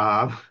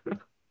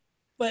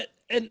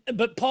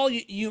 But Paul,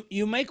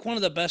 you make one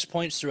of the best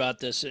points throughout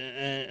this,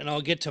 and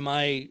I'll get to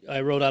I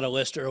wrote out a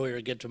list earlier,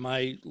 get to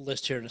my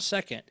list here in a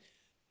second.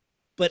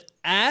 But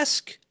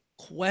ask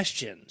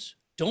questions.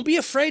 Don't be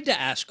afraid to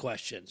ask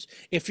questions.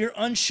 If you're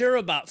unsure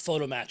about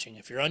photo matching,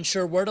 if you're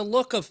unsure where to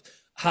look of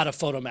how to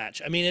photo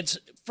match. I mean, it's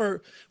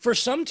for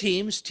some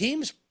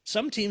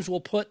some teams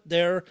will put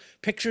their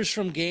pictures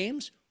from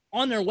games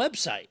on their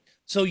website.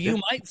 So you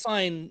might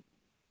find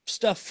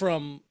stuff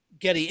from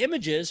Getty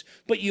Images,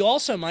 but you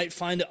also might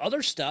find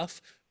other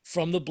stuff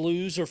from the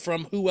Blues or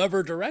from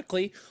whoever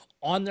directly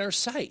on their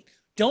site.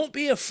 Don't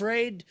be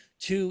afraid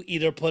to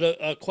either put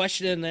a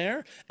question in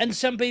there, and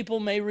some people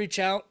may reach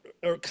out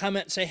or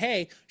comment and say,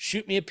 hey,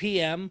 shoot me a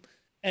PM,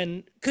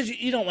 and because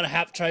you don't want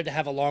to try to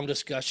have a long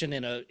discussion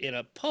in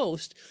a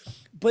post,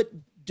 but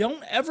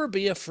don't ever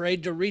be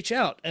afraid to reach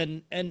out.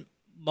 And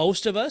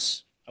most of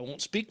us, I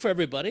won't speak for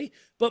everybody,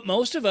 but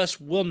most of us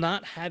will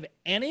not have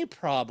any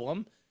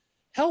problem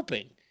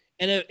helping.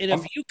 And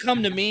if you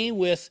come to me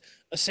with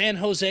a San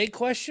Jose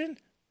question,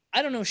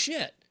 I don't know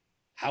shit.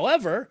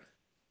 However,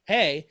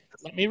 hey,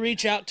 let me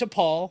reach out to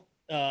Paul,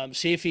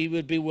 see if he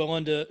would be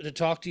willing to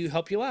talk to you,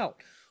 help you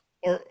out,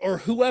 or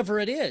whoever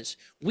it is.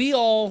 We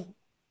all,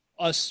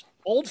 us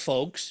old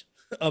folks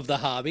of the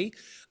hobby,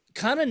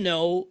 kind of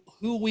know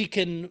who we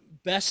can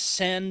best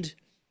send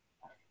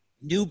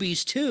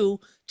newbies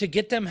to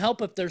get them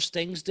help if there's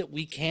things that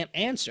we can't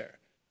answer.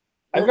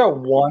 I've got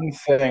one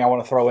thing I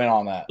want to throw in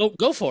on that.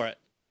 Go for it.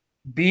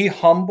 Be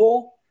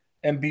humble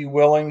and be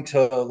willing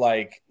to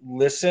like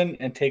listen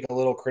and take a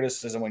little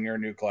criticism when you're a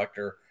new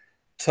collector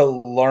to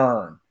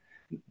learn.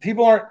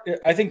 People aren't,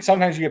 I think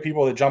sometimes you get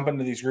people that jump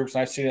into these groups,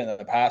 and I've seen it in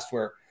the past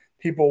where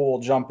people will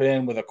jump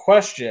in with a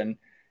question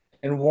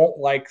and won't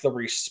like the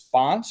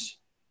response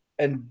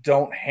and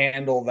don't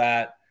handle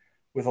that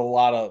with a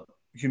lot of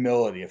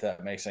humility, if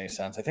that makes any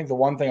sense. I think the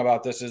one thing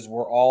about this is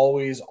we're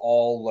always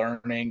all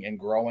learning and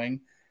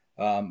growing.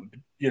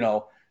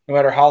 No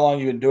matter how long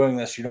you've been doing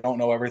this, you don't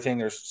know everything.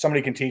 There's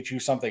somebody can teach you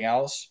something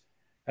else.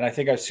 And I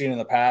think I've seen in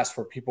the past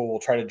where people will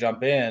try to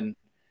jump in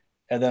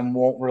and then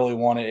won't really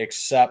want to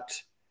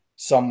accept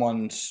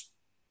someone's,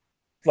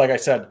 like I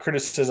said,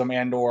 criticism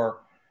and or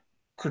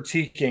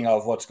critiquing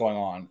of what's going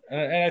on.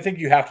 And I think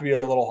you have to be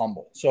a little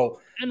humble. So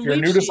if you're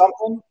new to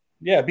something,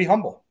 be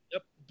humble.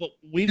 Yep. But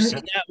we've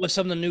seen that with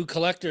some of the new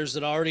collectors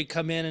that already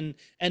come in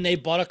and they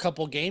bought a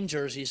couple game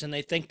jerseys and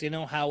they think they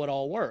know how it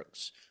all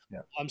works.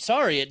 Yeah. I'm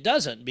sorry, it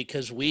doesn't,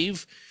 because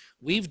we've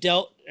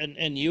dealt,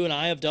 and you and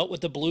I have dealt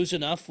with the Blues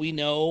enough. We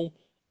know,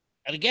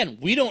 and again,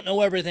 we don't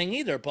know everything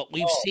either, but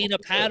we've seen a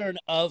pattern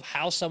of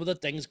how some of the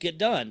things get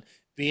done,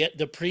 be it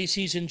the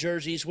preseason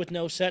jerseys with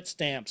no set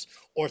stamps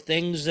or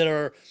things that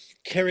are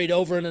carried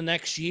over in the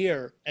next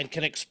year and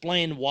can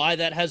explain why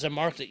that has a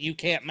mark that you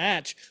can't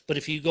match. But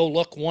if you go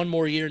look one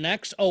more year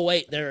next, oh,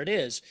 wait, there it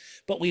is.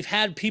 But we've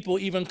had people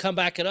even come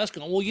back at us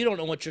going, well, you don't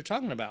know what you're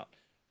talking about.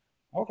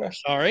 Okay.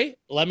 Sorry.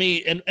 Let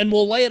me, and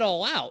we'll lay it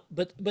all out.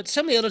 But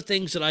some of the other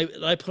things that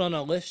I put on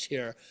a list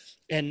here,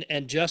 and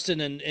Justin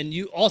and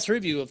you, all three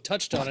of you have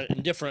touched on it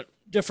in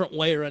different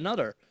way or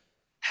another.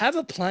 Have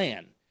a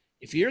plan.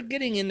 If you're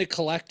getting into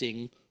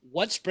collecting,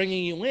 what's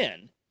bringing you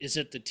in? Is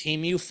it the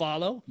team you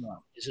follow?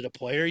 No. Is it a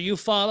player you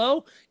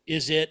follow?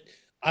 Is it,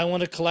 I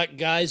want to collect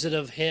guys that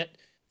have hit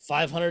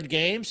 500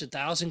 games,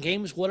 1,000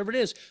 games, whatever it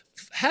is?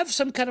 Have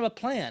some kind of a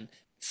plan.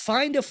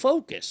 Find a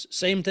focus.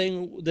 Same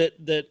thing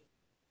that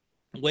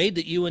Wade,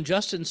 that you and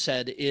Justin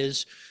said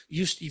is,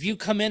 if you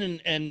come in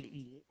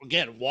and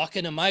again, walk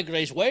into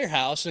Migray's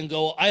warehouse and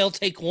go, I'll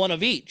take one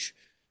of each.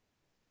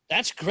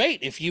 That's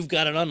great if you've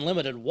got an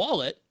unlimited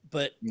wallet,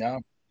 but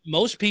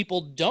most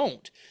people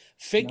don't.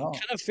 Kind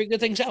of figure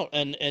things out.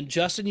 And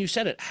Justin, you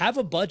said it, have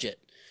a budget.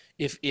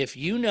 If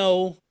you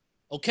know,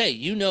 okay,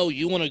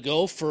 you want to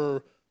go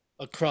for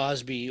a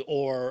Crosby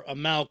or a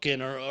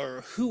Malkin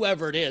or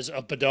whoever it is,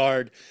 a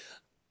Bedard,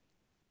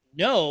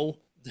 know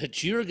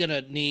that you're going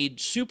to need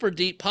super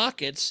deep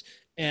pockets,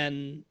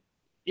 and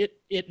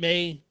it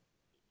may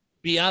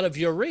be out of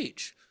your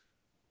reach.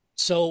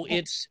 So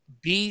it's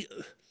be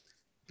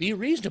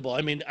reasonable.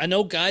 I mean, I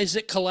know guys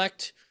that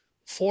collect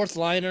fourth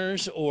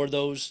liners or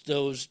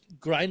those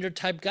grinder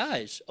type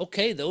guys.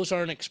 Okay, those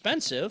aren't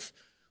expensive.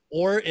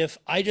 Or if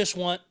I just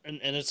want, and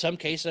in some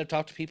cases I've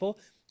talked to people,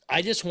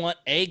 I just want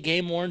a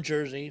game worn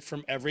jersey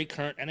from every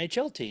current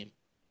NHL team.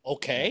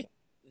 Okay,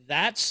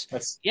 that's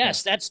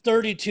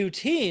 32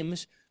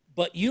 teams,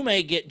 but you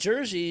may get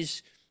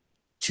jerseys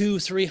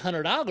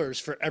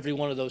 $200-$300 for every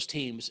one of those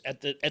teams.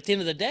 At the end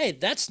of the day,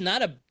 that's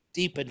not a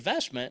deep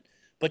investment,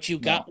 but you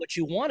got what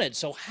you wanted.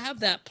 So have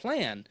that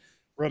plan.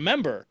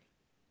 Remember,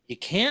 you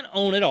can't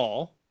own it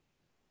all.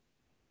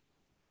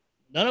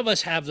 None of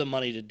us have the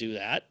money to do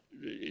that.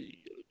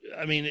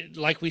 I mean,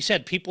 like we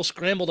said, people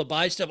scramble to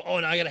buy stuff. Oh,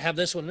 and I got to have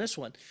this one and this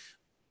one.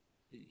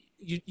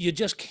 You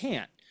just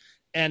can't.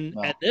 And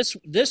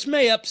this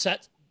may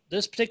upset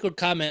this particular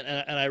comment,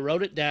 and I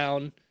wrote it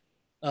down.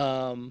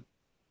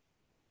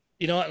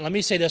 You know what? Let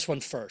me say this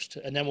one first,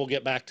 and then we'll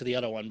get back to the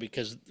other one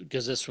because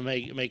this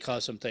may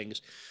cause some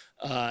things.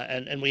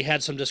 And we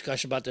had some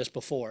discussion about this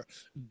before.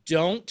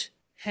 Don't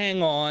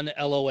hang on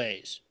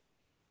LOAs.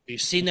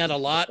 We've seen that a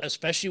lot,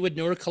 especially with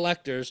newer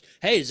collectors.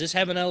 Hey, does this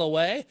have an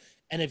LOA?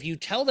 And if you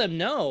tell them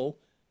no,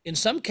 in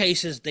some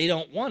cases they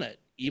don't want it,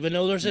 even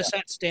though there's a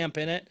set stamp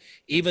in it,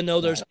 even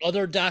though there's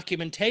other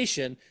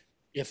documentation.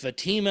 If a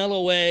team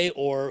LOA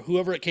or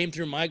whoever it came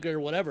through, Migrate or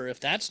whatever, if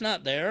that's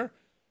not there,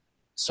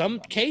 some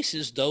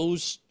cases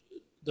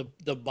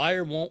the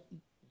buyer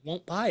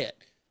won't buy it.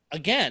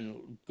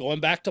 Again, going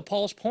back to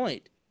Paul's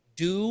point,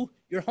 do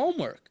your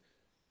homework.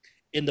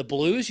 In the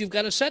Blues, you've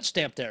got a set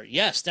stamp there.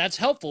 Yes, that's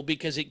helpful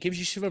because it gives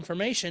you some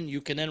information.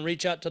 You can then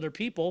reach out to other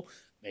people,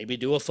 maybe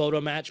do a photo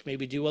match,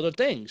 maybe do other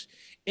things.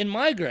 In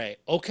Migrate,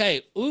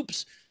 okay,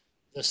 oops,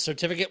 the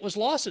certificate was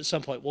lost at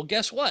some point. Well,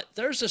 guess what?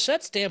 There's a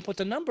set stamp with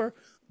the number.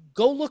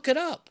 Go look it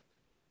up.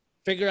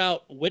 figure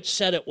out which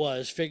set it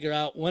was, figure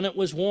out when it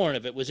was worn,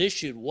 if it was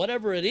issued,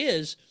 whatever it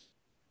is.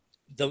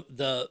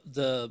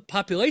 The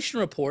population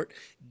report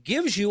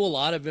gives you a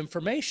lot of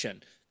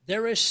information.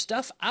 There is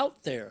stuff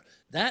out there.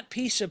 That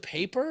piece of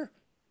paper,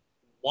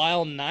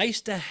 while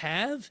nice to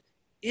have,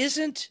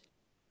 isn't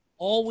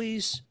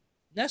always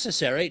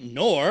necessary,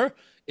 nor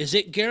is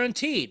it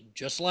guaranteed.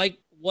 Just like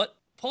what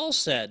Paul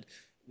said,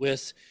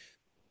 with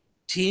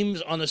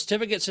teams on the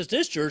certificate says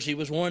this jersey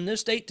was worn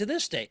this date to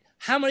this date.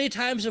 How many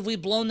times have we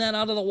blown that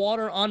out of the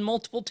water on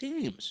multiple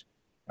teams?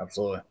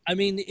 Absolutely. I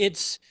mean,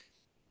 it's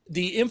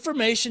the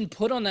information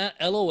put on that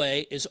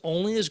LOA is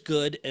only as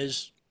good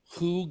as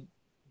who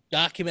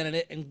documented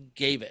it and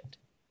gave it.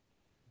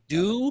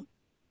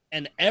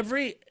 And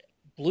every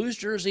Blues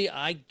jersey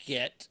I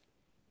get,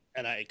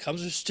 and it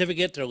comes with a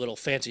certificate, their little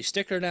fancy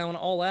sticker now and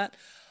all that.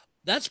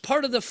 That's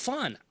part of the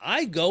fun.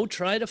 I go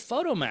try to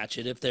photo match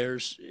it if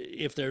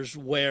there's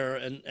wear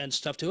and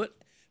stuff to it,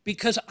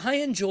 because I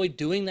enjoy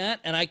doing that,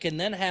 and I can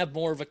then have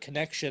more of a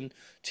connection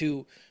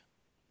to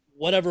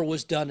whatever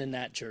was done in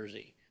that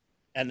jersey.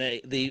 And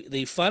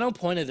the final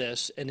point of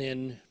this,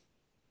 and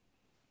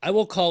I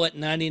will call it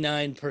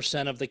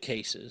 99% of the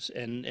cases,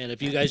 and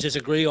if you guys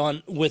disagree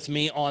with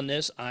me on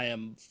this, I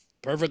am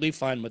perfectly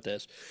fine with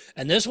this.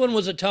 And this one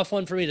was a tough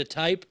one for me to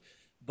type,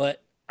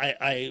 but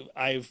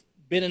I've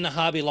been in the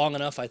hobby long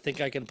enough, I think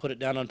I can put it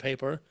down on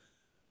paper.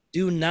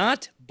 Do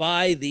not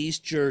buy these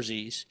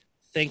jerseys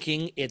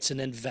thinking it's an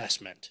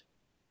investment,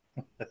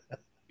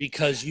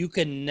 because you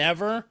can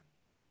never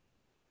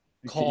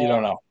call. You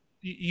don't know.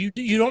 You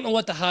don't know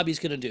what the hobby's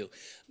going to do.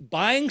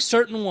 Buying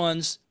certain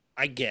ones,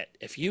 I get.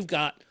 If you've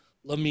got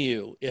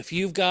Lemieux, if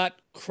you've got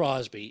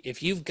Crosby,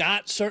 if you've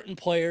got certain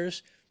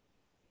players,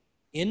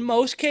 in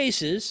most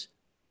cases,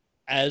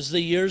 as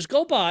the years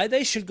go by,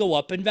 they should go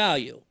up in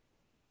value.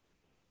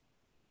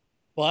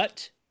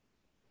 But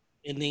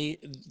in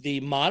the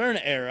modern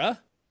era,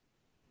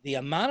 the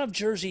amount of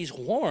jerseys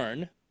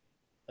worn,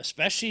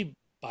 especially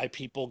by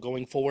people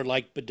going forward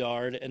like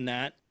Bedard and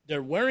that,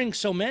 they're wearing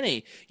so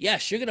many.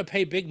 Yes, you're going to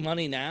pay big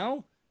money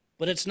now,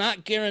 but it's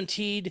not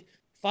guaranteed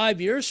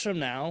 5 years from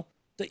now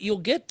that you'll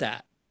get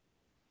that.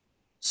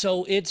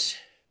 So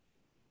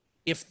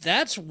if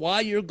that's why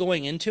you're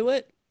going into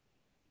it,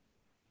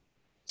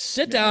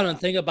 sit down and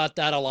think about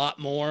that a lot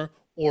more,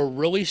 or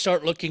really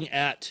start looking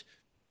at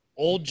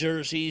old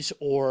jerseys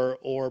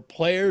or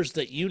players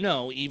that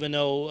even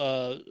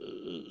though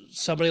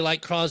somebody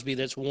like Crosby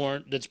that's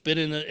been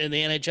in the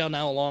NHL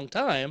now a long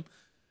time.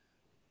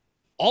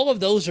 All of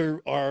those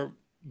are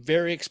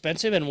very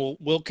expensive and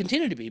will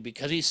continue to be,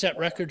 because he set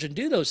records and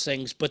do those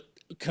things. But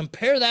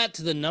compare that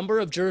to the number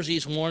of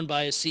jerseys worn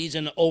by a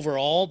season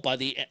overall by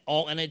the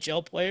all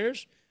NHL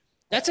players.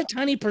 That's a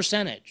tiny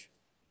percentage.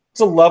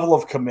 It's a level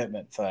of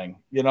commitment thing.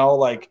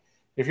 Like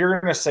if you're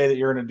going to say that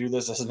you're going to do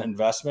this as an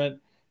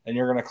investment and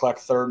you're going to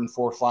collect third and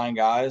fourth line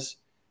guys,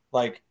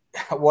 like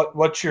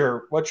what's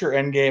your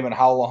end game and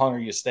how long are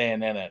you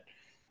staying in it?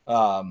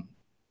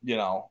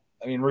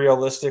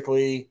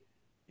 Realistically,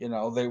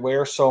 they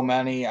wear so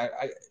many.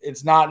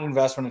 It's not an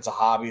investment. It's a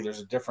hobby. There's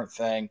a different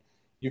thing.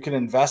 You can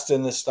invest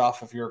in this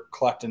stuff if you're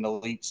collecting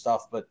elite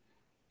stuff, but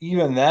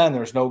even then,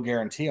 there's no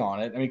guarantee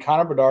on it. I mean,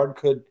 Connor Bedard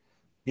could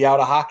be out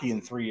of hockey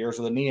in 3 years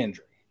with a knee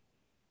injury.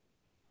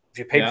 If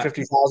you paid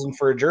 $50,000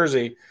 for a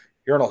jersey,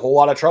 you're in a whole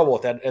lot of trouble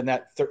with that in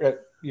that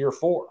year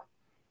 4.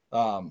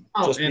 The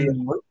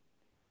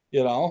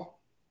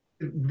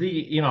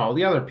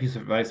other piece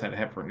of advice I'd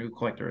have for new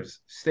collectors: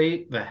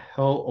 stay the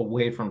hell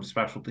away from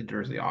specialty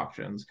jersey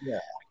auctions. Yeah,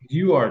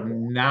 you are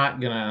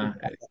not gonna.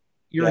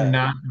 You're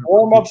not.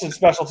 Warm-ups and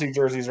specialty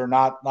jerseys are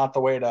not the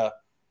way to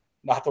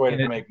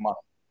make money.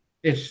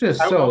 It's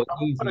just so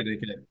easy to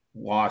get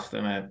lost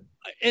in it.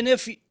 And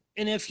if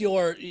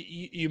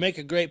you make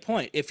a great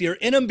point. If you're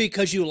in them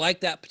because you like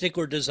that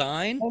particular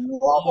design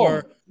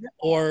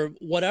or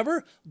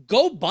whatever,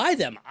 go buy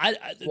them.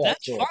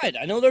 That's fine.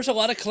 I know there's a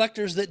lot of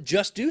collectors that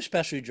just do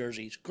specialty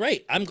jerseys.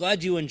 Great. I'm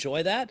glad you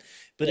enjoy that.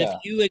 But if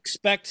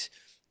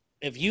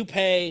you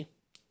pay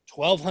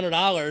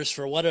 $1,200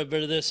 for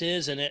whatever this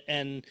is, and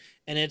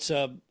it's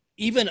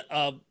even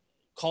a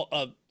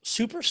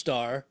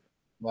superstar,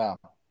 wow,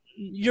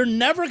 you're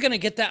never going to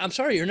get that. I'm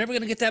sorry, you're never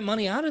going to get that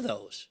money out of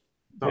those.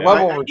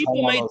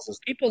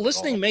 People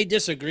listening may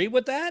disagree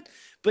with that,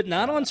 but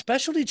not on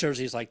specialty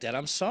jerseys like that.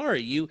 I'm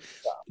sorry.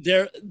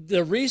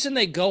 The reason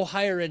they go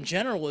higher in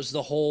general is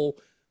the whole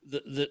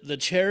the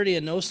charity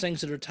and those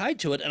things that are tied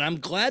to it. And I'm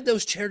glad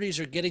those charities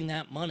are getting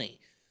that money.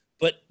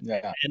 But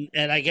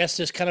and I guess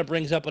this kind of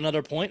brings up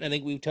another point, and I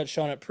think we've touched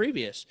on it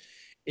previous,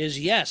 is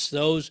yes,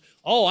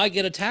 I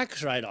get a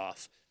tax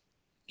write-off.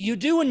 You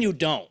do and you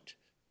don't.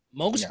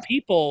 Most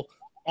people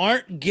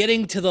aren't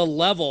getting to the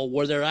level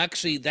where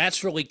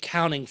that's really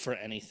counting for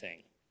anything.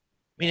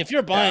 I mean, if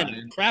you're buying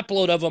a crap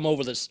load of them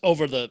over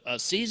the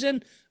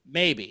season,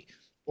 maybe.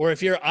 Or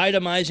if you're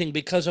itemizing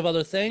because of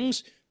other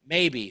things,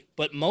 maybe.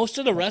 But most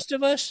of the rest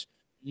of us,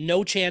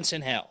 no chance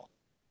in hell.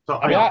 So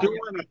I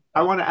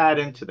want to add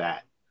into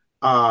that.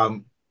 I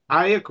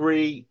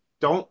agree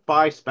don't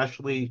buy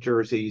specialty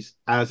jerseys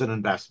as an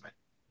investment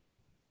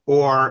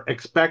or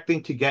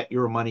expecting to get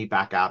your money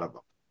back out of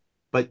them.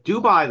 But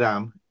do buy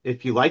them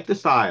if you like the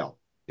style,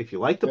 if you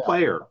like the Yeah.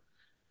 player,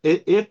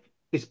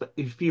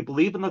 if you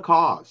believe in the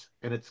cause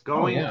and it's Oh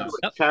going yeah. to a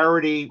Yep.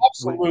 charity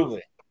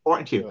Absolutely.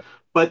 important to you. Yeah.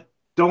 But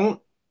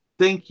don't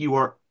think you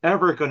are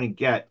ever going to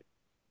get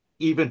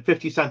even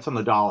 50 cents on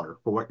the dollar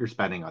for what you're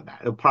spending on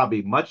that. It'll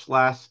probably be much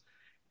less.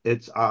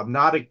 It's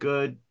not a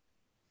good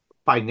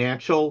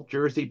financial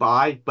jersey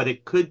buy, but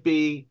it could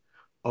be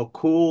a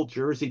cool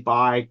jersey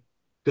buy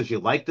because you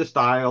like the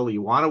style,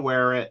 you want to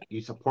wear it,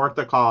 you support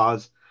the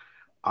cause.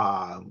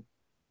 Um,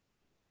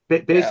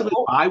 Yeah. Basically,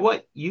 buy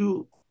what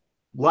you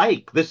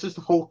like. This is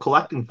the whole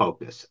collecting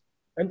focus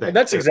And thing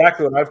that's too.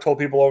 exactly what I've told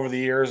people over the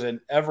years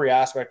in every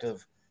aspect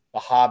of the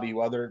hobby,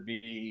 whether it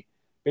be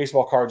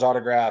baseball cards,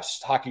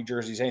 autographs, hockey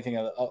jerseys,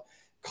 anything.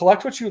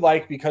 Collect what you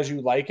like because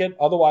you like it.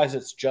 Otherwise,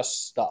 it's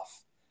just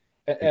stuff.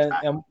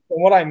 Exactly. And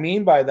what I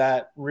mean by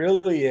that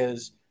really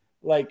is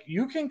like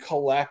you can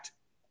collect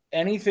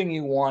anything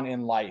you want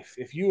in life.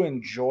 If you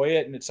enjoy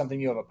it and it's something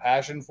you have a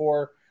passion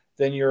for,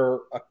 then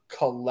you're a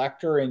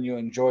collector and you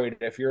enjoy it.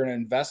 If you're an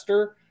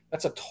investor,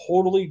 that's a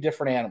totally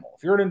different animal.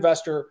 If you're an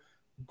investor,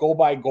 go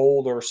buy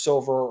gold or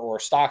silver or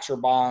stocks or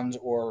bonds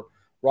or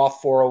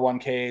Roth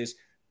 401ks.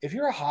 If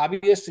you're a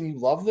hobbyist and you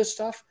love this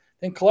stuff,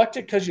 then collect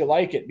it because you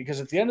like it.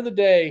 Because at the end of the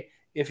day,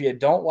 if you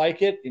don't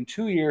like it, in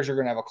 2 years, you're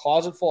going to have a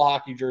closet full of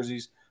hockey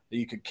jerseys that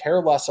you could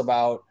care less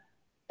about.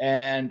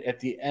 And at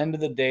the end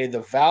of the day,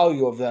 the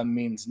value of them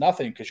means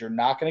nothing because you're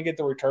not going to get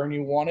the return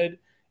you wanted.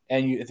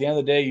 And at the end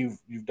of the day,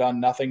 you've done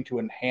nothing to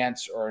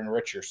enhance or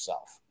enrich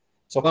yourself.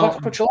 So collect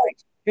Well, what you like.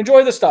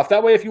 Enjoy the stuff.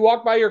 That way, if you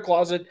walk by your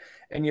closet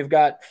and you've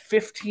got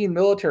 15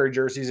 military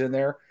jerseys in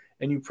there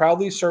and you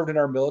proudly served in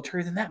our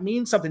military, then that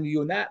means something to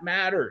you and that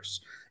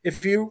matters.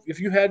 If you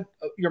had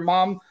your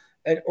mom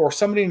or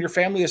somebody in your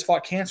family has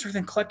fought cancer,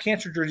 then collect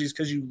cancer jerseys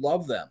because you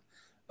love them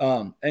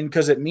and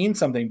because it means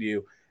something to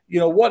you.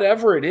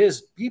 Whatever it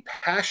is, be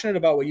passionate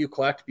about what you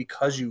collect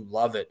because you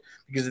love it.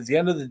 Because at the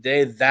end of the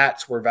day,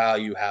 that's where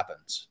value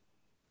happens.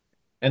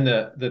 and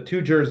the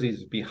two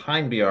jerseys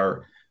behind me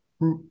are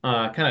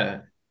kind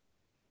of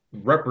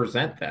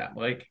represent that.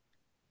 Like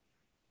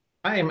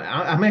I'm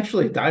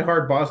actually a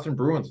diehard Boston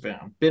Bruins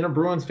fan. Been a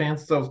Bruins fan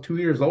since I was 2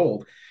 years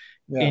old.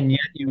 Yeah. And yet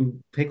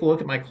you take a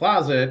look at my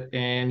closet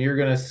and you're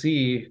gonna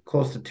see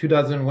close to 2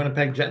 dozen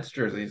Winnipeg Jets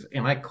jerseys.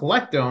 And I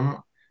collect them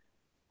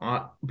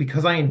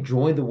because I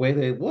enjoy the way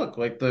they look.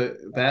 Like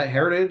that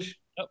heritage,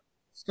 Yep.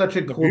 such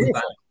a They're cool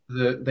design.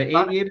 beautiful. The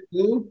aviator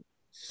blue,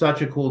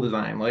 such a cool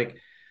design. Like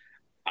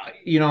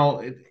you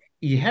know,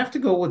 you have to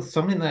go with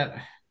something that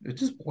it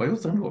just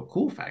boils down to a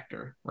cool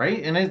factor,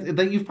 right? And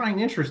that you find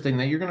interesting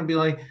that you're going to be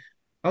like,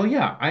 oh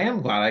yeah, I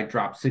am glad I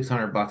dropped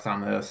 $600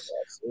 on this,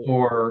 Absolutely.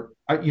 or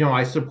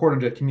I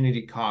supported a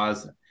community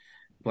cause.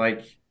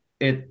 Like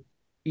it,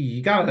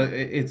 you gotta,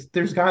 it's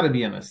there's got to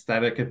be an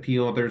aesthetic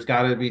appeal. There's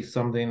got to be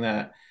something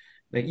that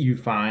you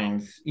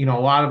find. A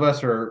lot of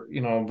us are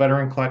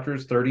veteran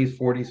collectors, 30s,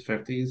 40s,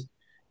 50s.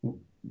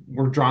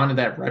 We're drawn to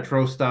that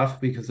retro stuff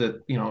because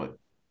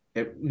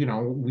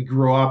we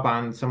grew up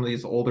on some of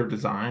these older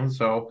designs,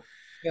 so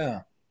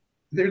Yeah.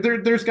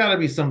 there's got to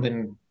be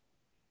something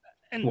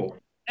And cool.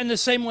 and the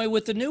same way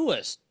with the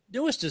newest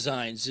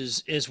designs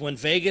is when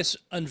Vegas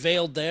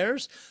unveiled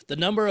theirs, the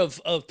number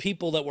of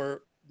people that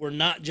were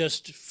not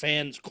just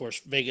fans. Of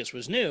course, Vegas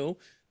was new,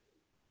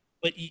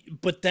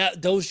 but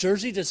that those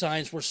jersey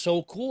designs were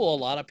so cool. A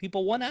lot of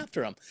people went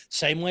after them.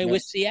 Same way Yeah.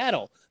 with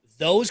Seattle.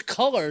 Those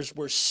colors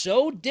were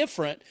so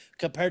different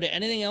compared to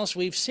anything else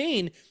we've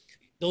seen.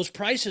 Those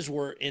prices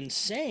were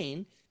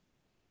insane,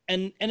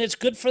 and it's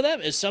good for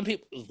them. As some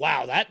people,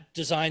 wow, that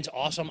design's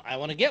awesome. I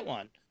want to get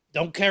one.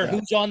 Don't care Yeah.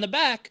 who's on the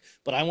back,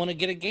 but I want to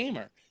get a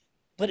gamer.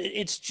 But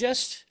it's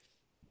just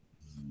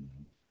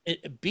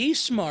be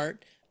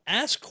smart,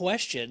 ask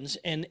questions,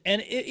 and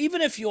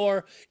even if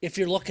you're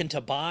looking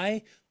to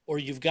buy or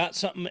you've got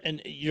something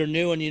and you're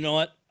new and you know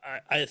what,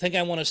 I think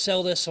I want to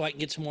sell this so I can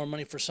get some more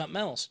money for something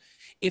else.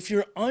 If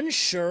you're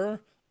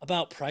unsure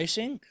about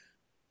pricing,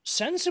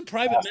 send some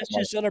private Ask them,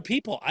 messages to other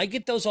people. I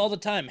get those all the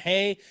time.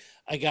 Hey,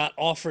 I got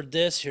offered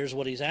this. Here's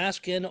what he's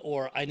asking.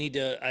 Or I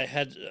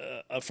had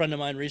a friend of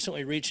mine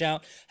recently reach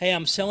out. Hey,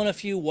 I'm selling a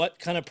few. What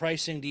kind of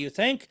pricing do you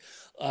think?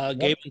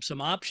 Gave him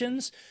some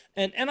options.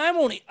 And I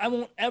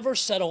won't ever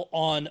settle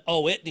on,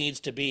 oh, it needs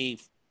to be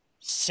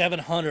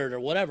 700 or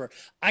whatever.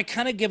 I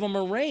kind of give them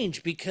a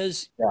range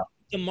because Yeah.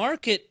 the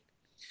market,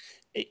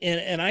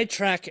 and I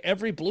track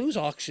every blues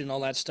auction, all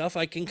that stuff.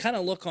 I can kind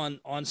of look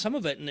on some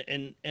of it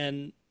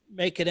and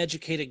make an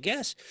educated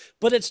guess,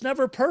 but it's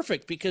never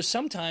perfect because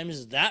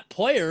sometimes that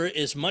player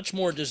is much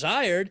more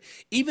desired,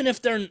 even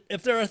if they're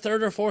a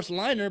third or fourth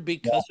liner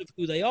because of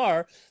who they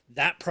are.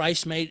 That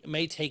price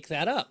may take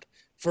that up.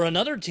 For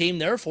another team,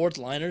 their fourth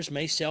liners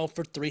may sell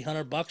for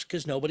 $300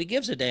 because nobody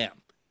gives a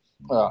damn.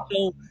 Yeah.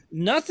 So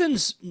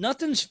nothing's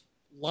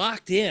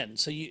locked in.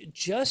 So you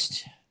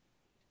just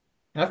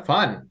Have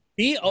fun.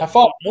 be Have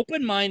fun.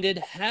 open-minded,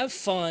 have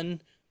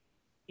fun,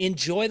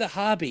 enjoy the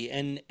hobby,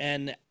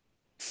 and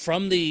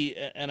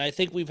and I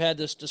think we've had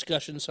this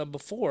discussion some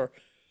before,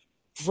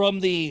 from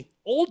the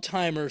old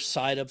timer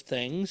side of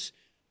things,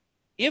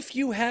 if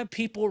you have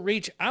people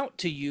reach out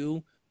to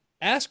you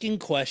asking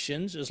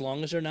questions, as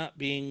long as they're not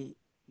being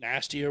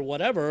nasty or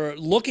whatever,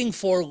 looking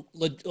for,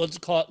 let's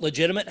call it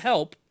legitimate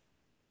help,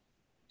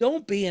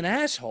 don't be an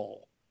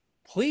asshole.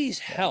 Please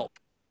help.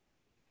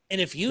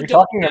 And if you You're don't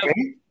talking have, to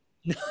me?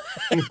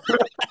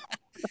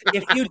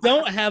 if you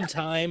don't have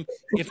time,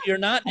 if you're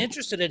not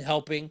interested in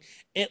helping,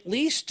 at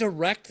least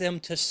direct them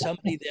to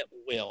somebody that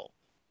will,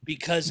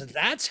 because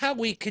that's how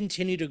we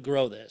continue to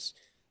grow this.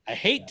 I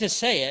hate to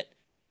say it,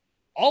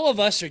 all of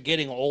us are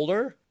getting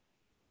older,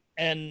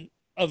 and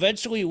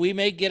eventually we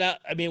may get out.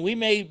 I mean, we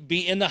may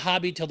be in the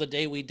hobby till the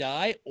day we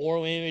die, or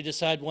we may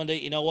decide one day,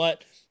 you know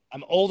what,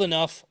 I'm old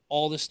enough,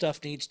 all this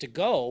stuff needs to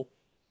go.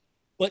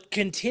 But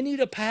continue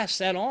to pass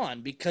that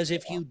on, because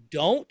if you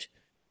don't,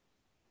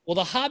 will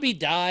the hobby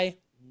die?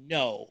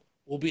 No.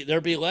 Will be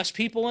there be less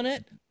people in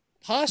it?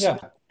 Possibly.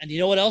 Yeah. And you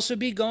know what else would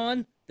be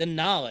gone? The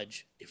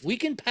knowledge. If we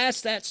can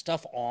pass that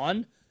stuff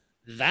on,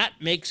 that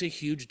makes a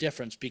huge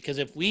difference. Because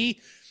if Wade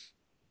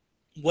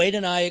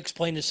and I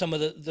explain to some of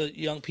the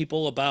young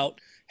people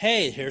about,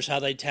 hey, here's how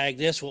they tag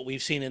this, what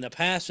we've seen in the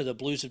past, or the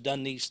Blues have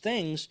done these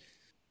things,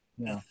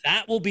 Yeah.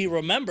 that will be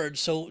remembered.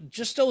 So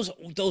just those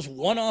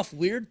one-off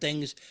weird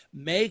things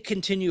may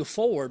continue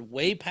forward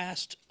way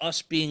past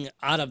us being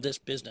out of this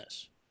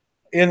business.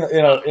 In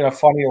a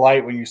funny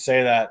light when you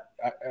say that,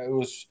 it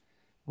was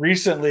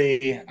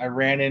recently I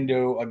ran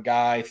into a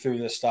guy through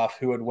this stuff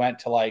who had went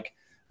to like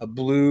a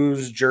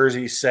Blues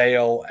jersey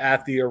sale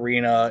at the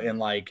arena in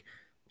like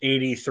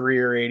 83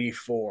 or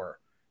 84.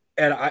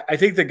 And I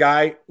think the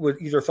guy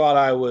would either thought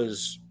I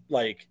was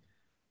like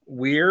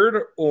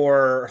weird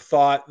or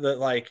thought that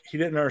like he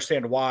didn't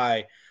understand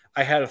why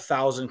I had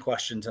 1,000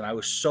 questions and I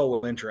was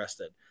so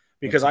interested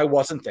because I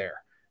wasn't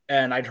there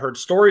and I'd heard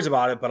stories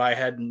about it, but I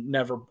had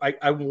never,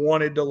 I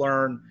wanted to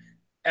learn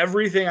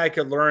everything I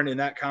could learn in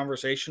that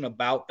conversation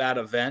about that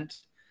event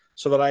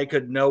so that I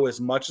could know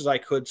as much as I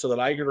could so that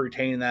I could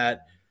retain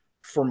that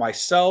for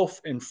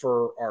myself and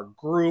for our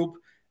group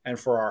and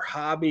for our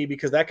hobby,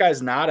 because that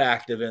guy's not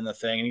active in the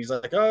thing. And he's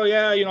like, oh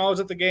yeah, I was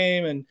at the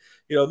game and,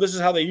 this is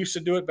how they used to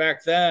do it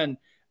back then.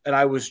 And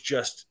I was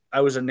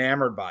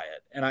enamored by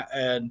it.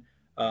 And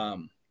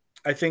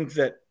I think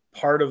that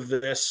part of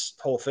this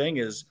whole thing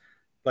is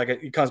like,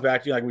 it comes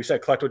back to, like we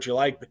said, collect what you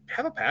like, but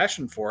have a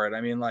passion for it. I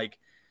mean, like,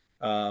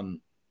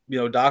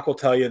 Doc will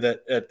tell you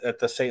that at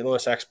the St.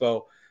 Louis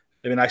Expo,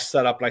 I mean, I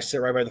set up and I sit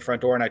right by the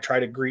front door and I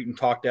try to greet and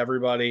talk to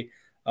everybody,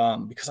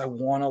 because I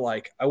want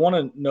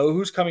to know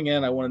who's coming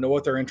in. I want to know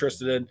what they're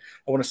interested in.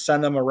 I want to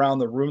send them around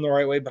the room the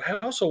right way, but I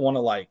also want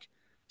to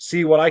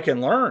see what I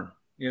can learn.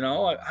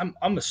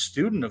 I'm a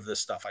student of this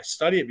stuff. I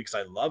study it because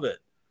I love it.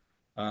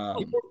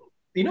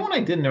 You know what I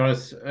did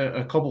notice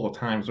a couple of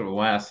times over the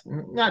last,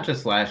 not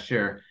just last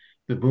year,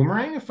 the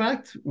boomerang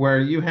effect,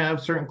 where you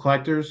have certain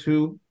collectors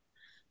who,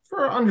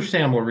 for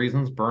understandable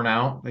reasons, burn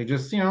out. They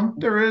just,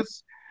 there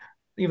is,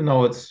 even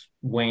though it's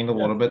waned a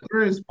little bit,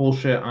 there is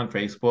bullshit on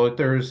Facebook.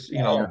 There's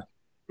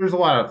a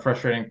lot of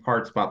frustrating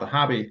parts about the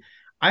hobby.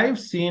 I've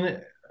seen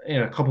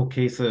in a couple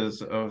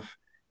cases of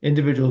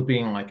individuals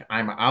being like,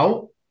 I'm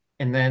out,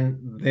 and then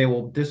they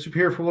will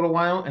disappear for a little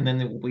while, and then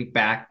they will be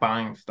back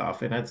buying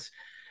stuff. And it's,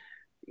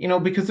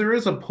 because there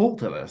is a pull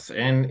to this.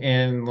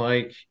 And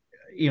like,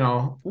 we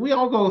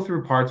all go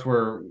through parts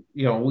where,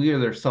 we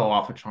either sell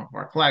off a chunk of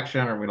our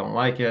collection or we don't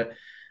like it,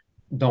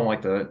 don't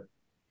like the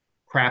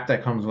crap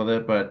that comes with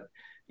it. But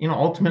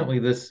ultimately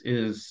this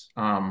is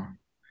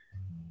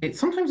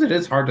sometimes it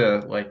is hard to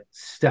like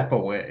step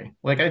away.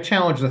 Like, I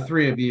challenge the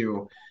three of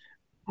you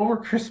over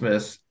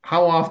Christmas,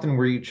 how often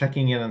were you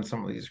checking in on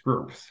some of these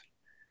groups?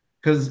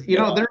 Because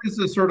there is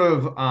a sort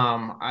of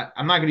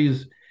I'm not going to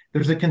use,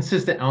 there's a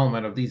consistent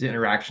element of these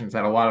interactions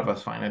that a lot of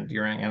us find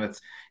endearing, and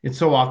it's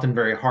so often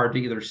very hard to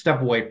either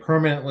step away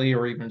permanently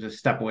or even just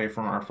step away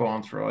from our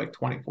phones for like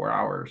 24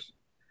 hours.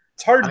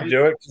 It's hard to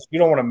do it because you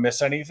don't want to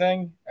miss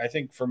anything. I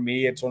think for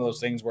me, it's one of those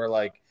things where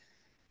like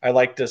I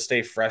like to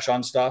stay fresh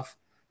on stuff.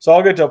 So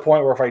I'll get to a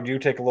point where if I do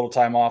take a little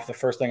time off, the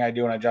first thing I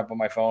do when I jump on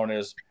my phone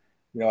is,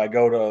 I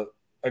go to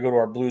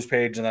our Blues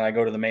page and then I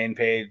go to the main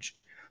page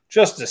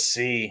just to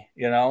see,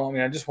 I mean,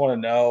 I just want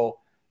to know.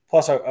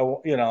 Plus,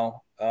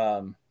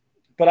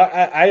 but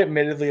I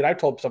admittedly, and I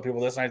told some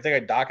people this, and I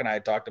think Doc and I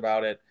had talked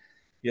about it,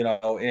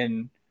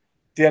 in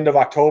the end of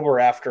October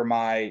after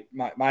my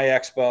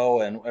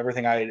expo and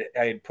everything, I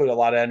had put a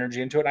lot of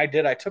energy into it.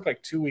 And I took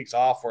like 2 weeks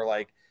off where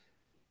like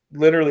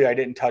literally I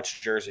didn't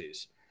touch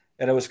jerseys.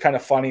 And it was kind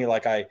of funny.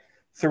 Like I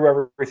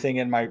threw everything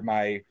in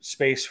my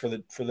space for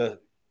the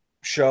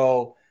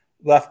show,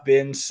 left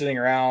bins sitting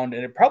around.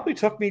 And it probably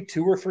took me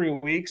 2 or 3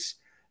 weeks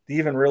to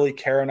even really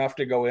care enough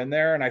to go in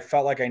there. And I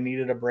felt like I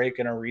needed a break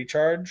and a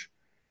recharge.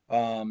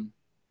 And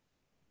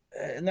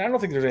I don't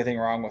think there's anything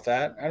wrong with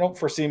that. I don't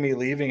foresee me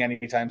leaving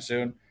anytime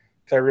soon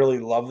because I really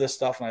love this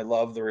stuff and I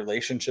love the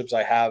relationships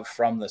I have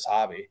from this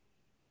hobby.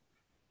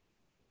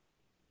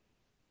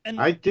 And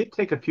I did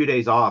take a few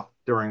days off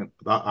during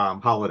the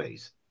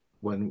holidays.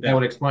 when That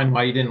would explain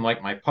why you didn't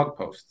like my pug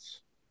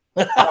posts.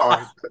 oh,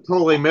 I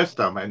totally missed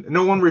them, and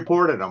no one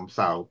reported them.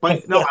 So,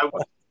 but no, I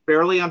was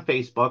barely on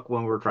Facebook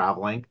when we were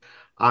traveling.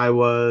 I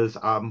was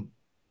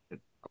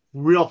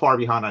real far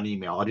behind on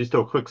email. I just do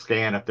a quick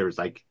scan if there's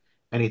like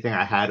anything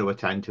I had to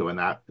attend to, and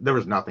that there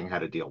was nothing I had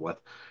to deal with.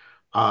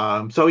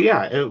 So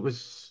yeah, it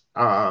was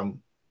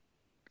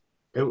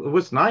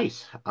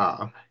nice,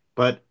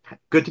 but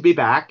good to be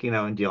back,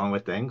 and dealing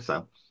with things.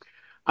 So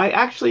I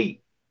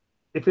actually,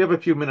 if we have a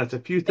few minutes, a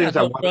few Yeah, things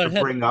I go wanted to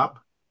ahead. bring up.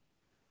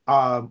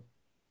 Um,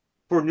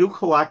 for new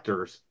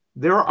collectors,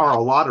 there are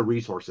a lot of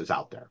resources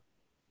out there.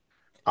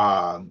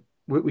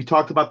 We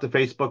talked about the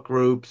Facebook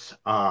groups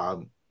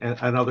and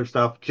other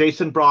stuff.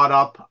 Jason brought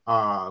up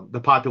the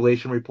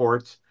population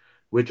reports,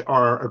 which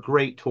are a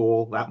great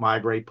tool that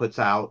Migrate puts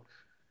out.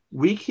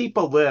 We keep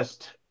a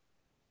list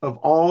of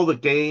all the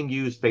game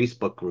used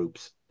Facebook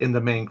groups in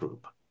the main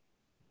group.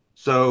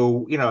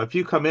 So, if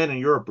you come in and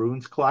you're a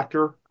Bruins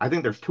collector, I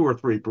think there's 2 or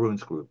 3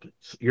 Bruins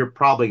groups you're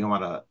probably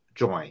going to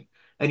join.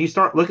 And you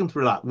start looking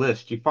through that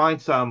list, you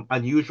find some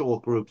unusual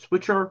groups,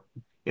 which are,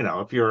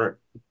 if you're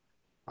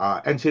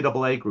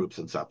NCAA groups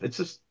and stuff, it's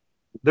just,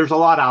 there's a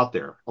lot out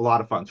there, a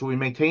lot of fun. So we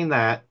maintain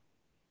that.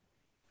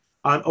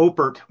 On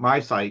Opert, my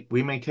site,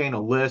 we maintain a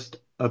list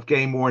of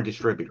game worn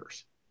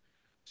distributors.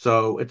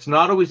 So it's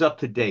not always up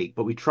to date,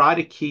 but we try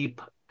to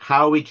keep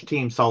how each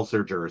team sells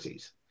their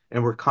jerseys.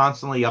 And we're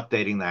constantly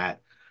updating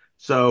that.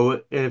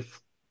 So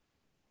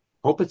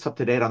hope it's up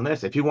to date on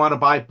this. If you want to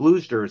buy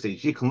Blues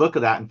jerseys, you can look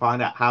at that and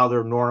find out how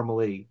they're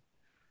normally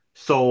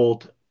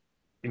sold,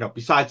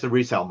 besides the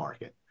resale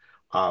market,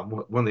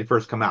 when they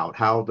first come out,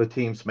 how the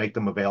teams make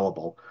them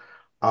available.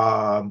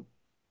 Um,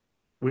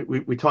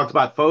 we talked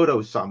about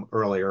photos some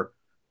earlier.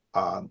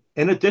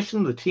 In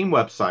addition to the team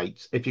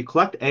websites, if you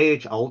collect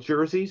AHL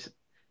jerseys,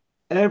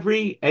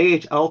 every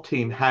AHL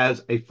team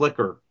has a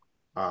Flickr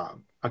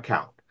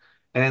account,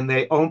 and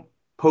they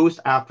post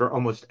after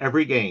almost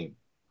every game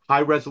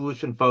high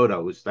resolution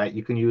photos that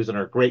you can use and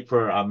are great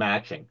for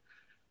matching.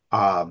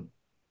 Um,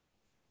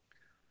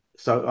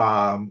 so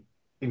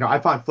I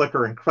find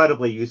Flickr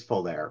incredibly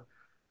useful there.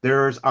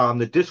 There's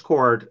the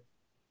Discord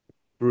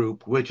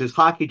group, which is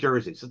hockey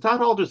jerseys. It's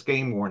not all just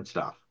game worn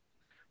stuff,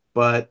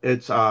 but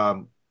it's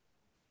a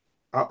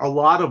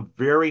lot of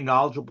very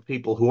knowledgeable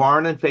people who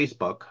aren't in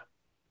Facebook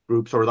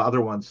groups or the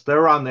other ones.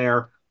 They're on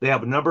there. They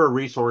have a number of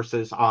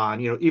resources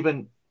on,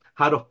 even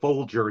how to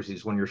fold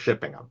jerseys when you're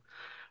shipping them.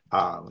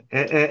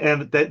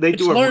 And they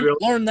Just do a real,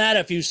 learn that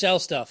if you sell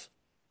stuff.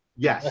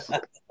 yes.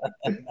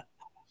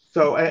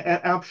 So,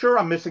 and I'm sure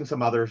I'm missing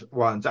some other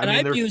ones. I And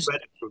mean, I've there's used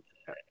Reddit groups.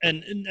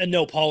 and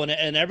no, Paul,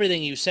 and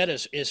everything you said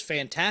is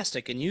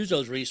fantastic, and use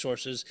those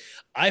resources.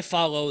 I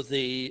follow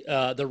the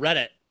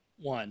Reddit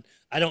one.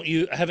 I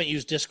haven't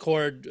used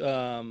Discord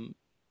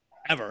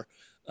ever.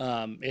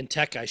 In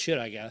tech, I should,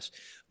 I guess,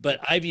 but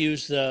I've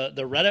used the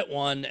Reddit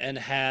one and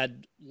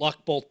had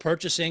luck both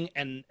purchasing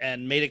and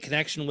made a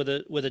connection with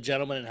a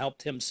gentleman and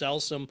helped him sell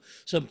some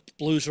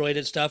blues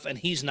related stuff. And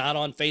he's not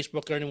on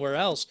Facebook or anywhere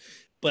else,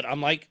 but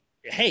I'm like,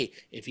 hey,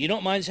 if you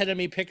don't mind sending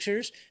me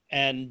pictures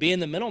and being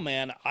the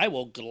middleman, I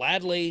will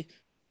gladly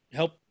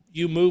help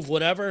you move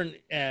whatever.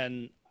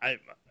 And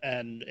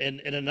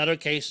in another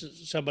case,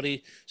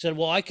 somebody said,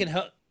 well, I can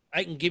help.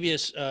 I can give you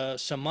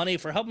some money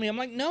for helping me. I'm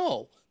like,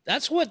 no,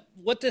 that's what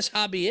this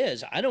hobby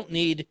is. I don't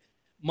need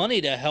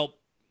money to help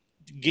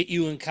get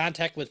you in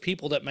contact with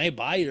people that may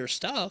buy your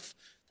stuff.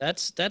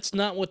 That's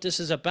not what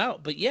this is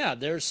about. But yeah,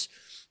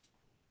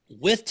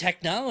 with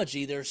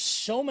technology, there's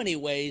so many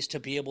ways to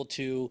be able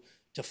to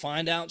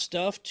find out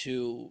stuff,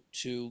 to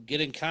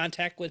get in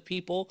contact with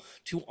people,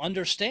 to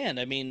understand.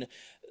 I mean,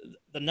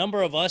 the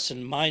number of us,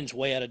 and mine's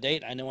way out of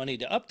date, I know I need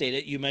to update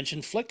it. You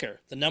mentioned Flickr,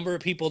 the number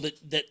of people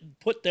that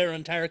put their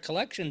entire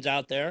collections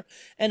out there,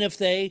 and if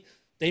they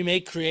may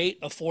create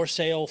a for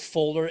sale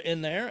folder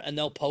in there and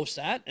they'll post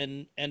that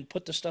and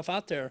put the stuff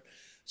out there.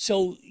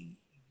 So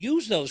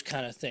use those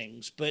kind of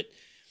things. But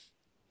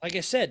like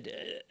I said,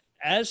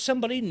 as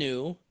somebody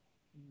new,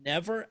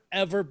 never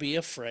ever be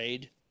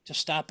afraid to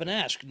stop and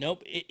ask.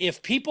 Nope.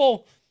 If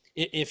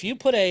you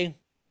put a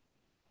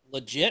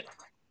legit,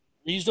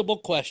 reasonable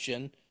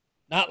question,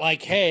 not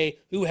like, hey,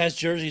 who has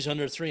jerseys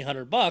under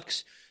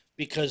 $300?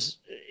 Because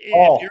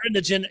if you're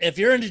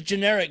in a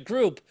generic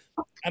group,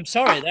 I'm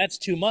sorry, that's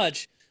too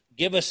much.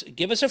 Give us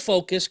a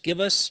focus. Give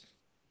us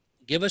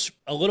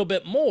a little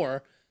bit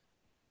more.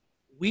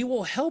 We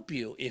will help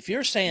you. If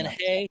you're saying,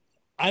 hey,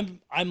 I'm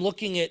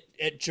looking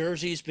at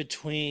jerseys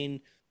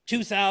between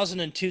 2000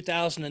 and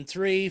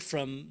 2003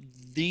 from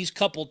these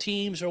couple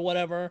teams or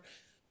whatever,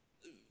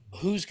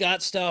 who's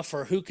got stuff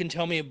or who can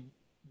tell me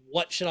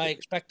what should I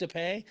expect to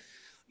pay?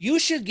 You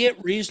should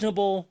get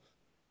reasonable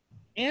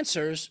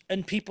answers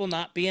and people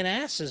not being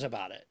asses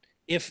about it.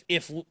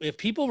 If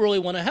people really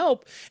want to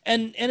help,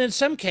 and in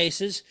some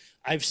cases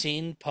I've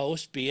seen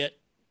posts, be it,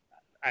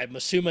 I'm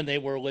assuming they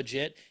were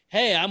legit,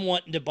 hey, I'm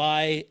wanting to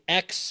buy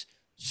X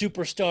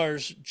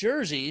superstars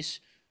jerseys,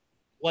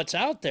 what's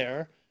out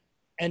there,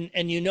 and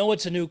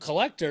it's a new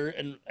collector,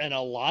 and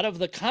a lot of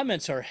the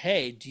comments are,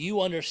 hey, do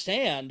you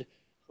understand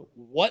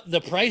what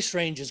the price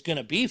range is going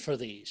to be for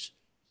these?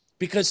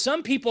 Because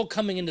some people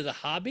coming into the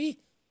hobby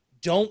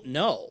don't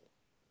know.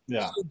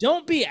 Yeah. So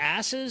don't be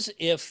asses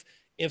if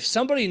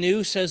somebody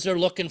new says they're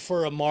looking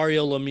for a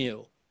Mario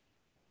Lemieux.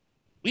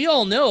 We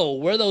all know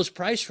where those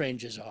price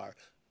ranges are.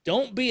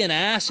 Don't be an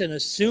ass and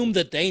assume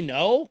that they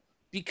know,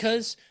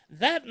 because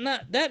that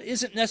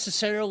isn't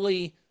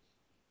necessarily,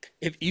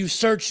 if you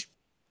search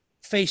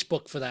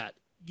Facebook for that,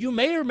 you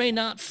may or may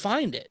not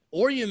find it,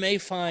 or you may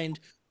find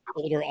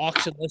older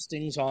auction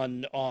listings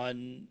on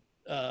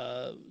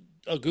a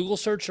Google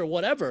search or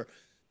whatever.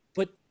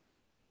 But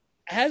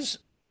as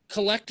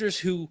collectors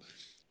who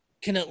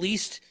can at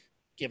least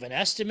give an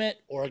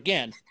estimate, or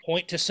again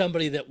point to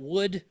somebody that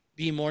would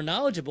be more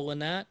knowledgeable in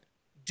that,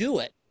 do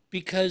it.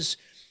 Because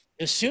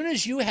as soon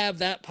as you have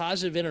that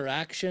positive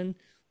interaction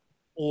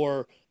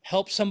or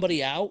help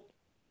somebody out,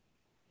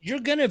 you're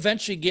going to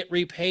eventually get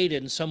repaid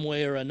in some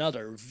way or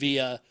another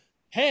via,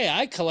 hey,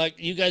 I collect,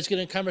 you guys get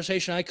in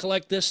conversation, I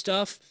collect this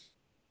stuff.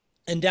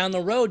 And down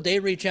the road, they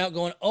reach out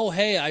going, oh,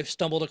 hey, I've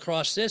stumbled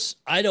across this.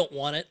 I don't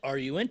want it. Are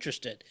you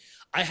interested?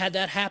 I had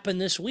that happen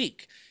this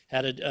week.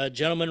 Had a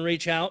gentleman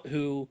reach out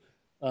who,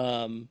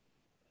 and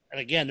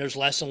again, there's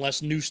less and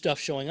less new stuff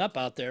showing up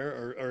out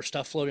there, or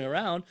stuff floating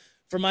around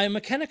for my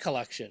McKenna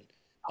collection.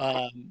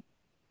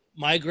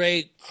 My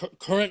Gray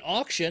current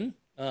auction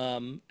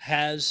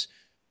has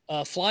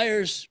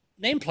Flyers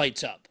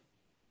nameplates up.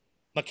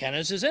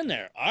 McKenna's is in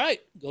there. All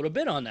right, go to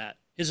bid on that.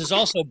 His is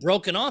also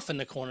broken off in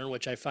the corner,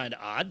 which I find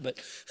odd, but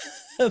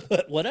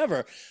but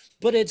whatever.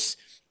 But it's,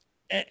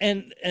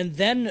 and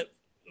then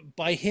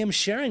by him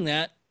sharing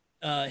that,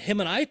 him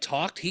and I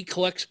talked. He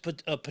collects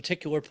a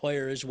particular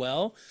player as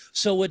well,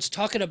 so it's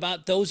talking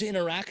about those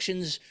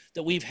interactions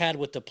that we've had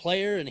with the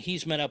player, and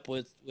he's met up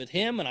with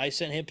him, and I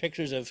sent him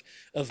pictures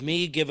of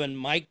me giving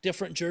Mike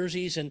different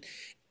jerseys,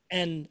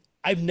 and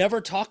I've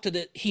never talked to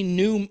that. He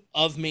knew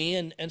of me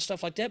and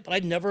stuff like that, but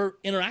I'd never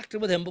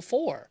interacted with him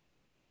before.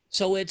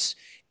 So it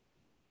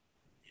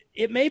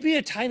may be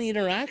a tiny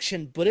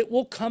interaction, but it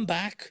will come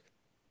back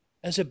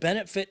as a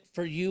benefit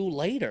for you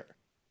later.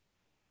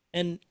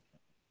 And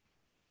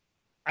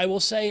I will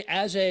say,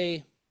 as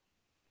an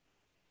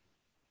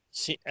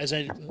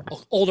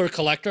older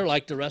collector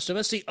like the rest of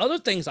us, the other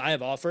things I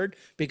have offered,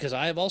 because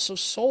I have also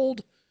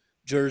sold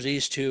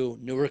jerseys to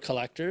newer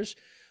collectors,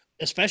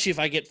 especially if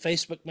I get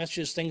Facebook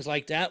messages, things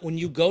like that. When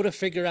you go to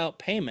figure out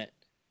payment,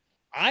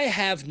 I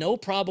have no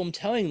problem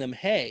telling them,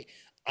 hey,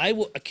 I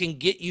can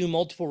get you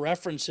multiple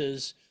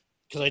references,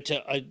 because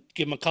I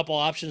give them a couple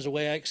options the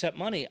way I accept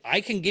money. I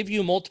can give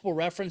you multiple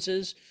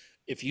references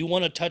if you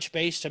want to touch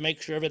base to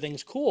make sure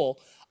everything's cool.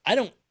 I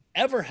don't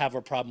ever have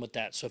a problem with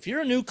that. So if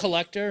you're a new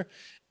collector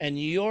and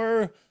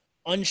you're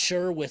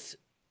unsure with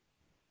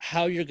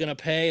how you're going to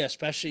pay,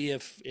 especially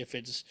if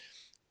it's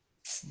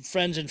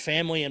friends and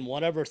family and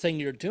whatever thing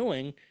you're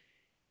doing,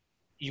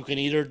 you can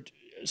either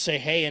say,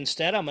 hey,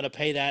 instead I'm going to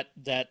pay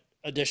that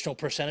additional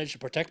percentage to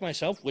protect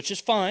myself, which is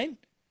fine.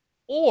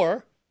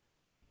 Or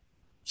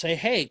say,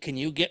 hey, can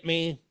you get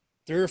me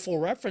 3 or 4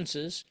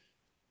 references?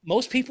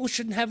 Most people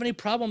shouldn't have any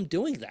problem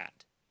doing that.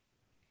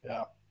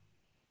 Yeah.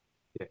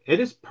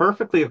 It is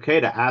perfectly okay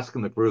to ask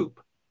in the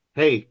group,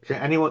 hey,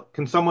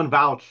 can someone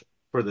vouch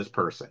for this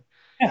person?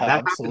 Yeah, That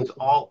absolutely. happens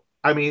all.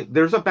 I mean,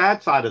 there's a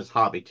bad side of this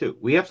hobby too.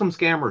 We have some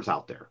scammers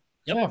out there.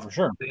 Yep. Yeah, for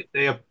sure.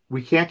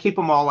 We can't keep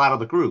them all out of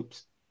the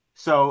groups.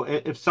 So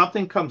if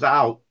something comes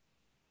out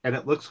and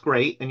it looks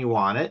great and you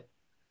want it,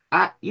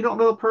 you don't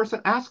know the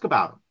person, ask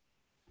about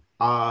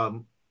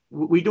them.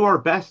 We do our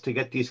best to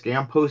get these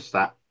scam posts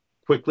that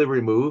quickly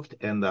removed,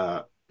 and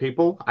the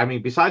people, I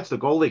mean, besides the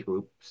goalie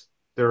groups,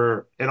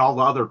 they're in all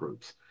the other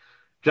groups.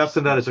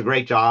 Justin does a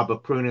great job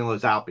of pruning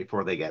those out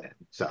before they get in.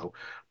 So,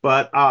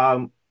 but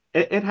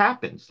it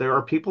happens. There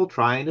are people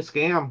trying to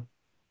scam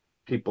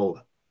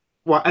people,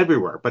 well,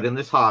 everywhere, but in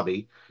this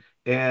hobby.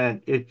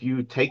 And if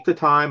you take the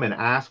time and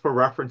ask for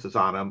references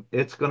on them,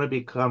 it's going to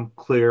become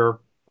clear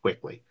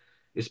quickly,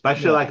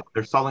 especially Yeah. like if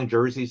they're selling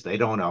jerseys they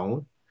don't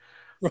own.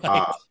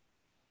 Right.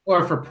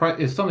 Or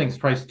if something's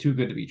priced too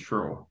good to be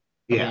true.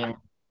 Yeah. I mean,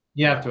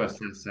 you have to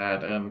assess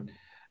that.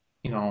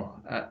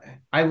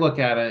 I look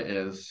at it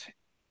as,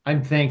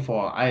 I'm thankful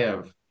I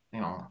have,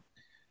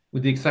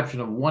 with the exception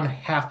of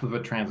 1/2 of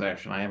a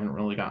transaction, I haven't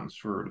really gotten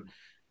screwed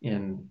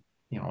in,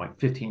 like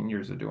 15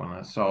 years of doing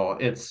this. So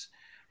it's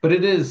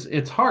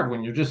hard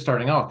when you're just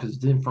starting out, because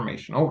it's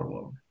information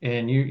overload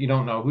and you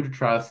don't know who to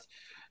trust.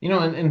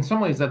 In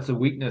some ways that's a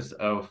weakness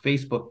of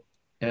Facebook,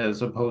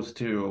 as opposed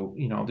to,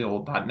 the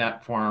old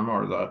 .net forum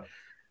or the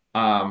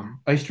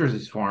Ice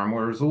Jerseys forum,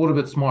 where it's a little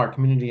bit smaller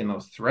community and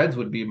those threads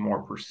would be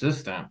more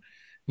persistent.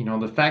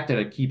 The fact that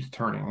it keeps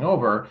turning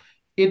over,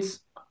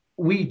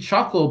 we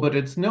chuckle, but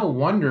it's no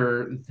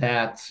wonder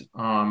that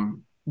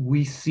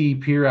we see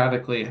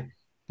periodically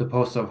the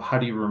posts of how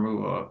do you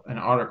remove an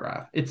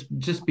autograph. It's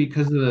just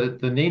because of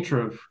the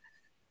nature of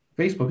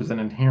Facebook is an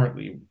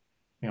inherently,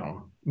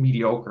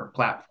 mediocre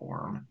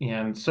platform.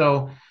 And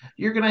so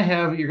you're gonna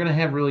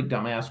have really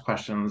dumbass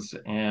questions.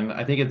 And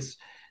I think it's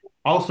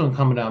also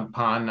incumbent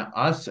upon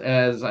us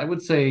as, I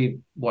would say,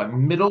 what,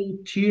 middle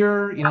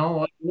tier,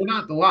 like, we're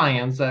not the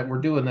Lions that were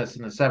doing this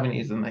in the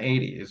 70s and the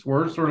 80s.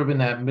 We're sort of in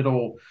that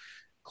middle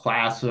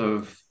class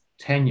of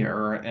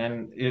tenure,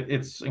 and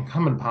it's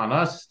incumbent upon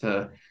us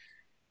to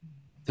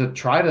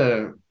try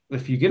to,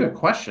 if you get a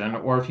question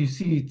or if you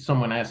see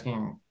someone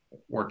asking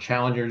or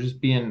challenger just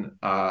being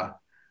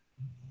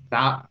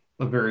not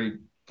a very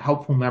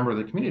helpful member of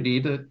the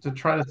community, to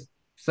try to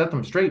set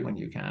them straight when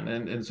you can.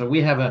 And so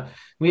we have an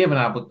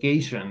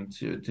obligation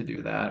to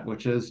do that,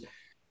 which is,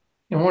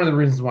 one of the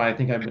reasons why I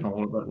think I've been a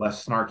little bit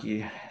less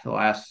snarky the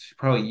last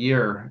probably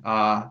year,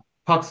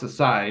 pucks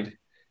aside,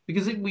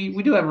 because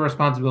we do have a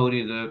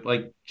responsibility to,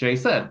 like Jay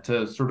said,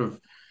 to sort of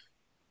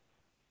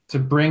to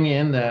bring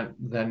in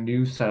that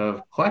new set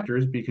of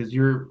collectors, because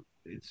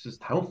it's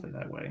just healthy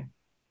that way.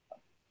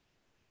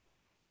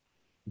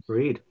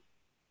 Agreed.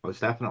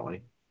 Most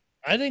definitely.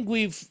 I think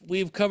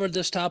we've covered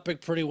this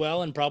topic pretty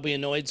well and probably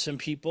annoyed some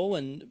people.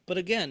 But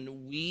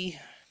again, Yeah,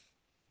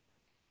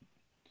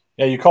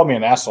 you called me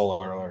an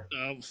asshole earlier.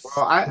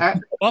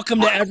 Well, welcome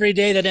to every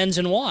day that ends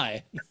in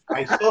Y.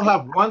 I still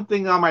have one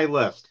thing on my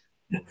list.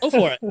 Go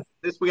for it.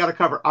 This we got to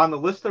cover. On the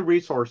list of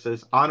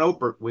resources on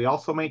Opert, we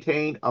also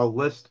maintain a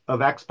list of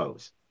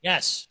expos.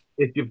 Yes.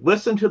 If you've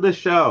listened to the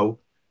show,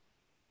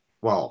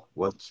 well,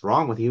 what's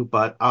wrong with you?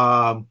 But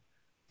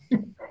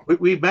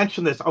we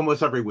mention this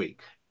almost every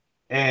week.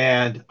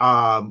 And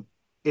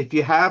if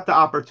you have the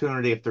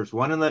opportunity, if there's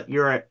one in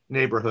your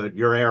neighborhood,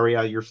 your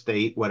area, your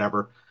state,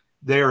 whatever,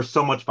 they are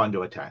so much fun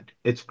to attend.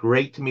 It's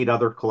great to meet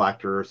other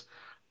collectors.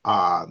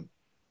 Talk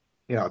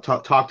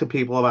to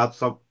people about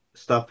some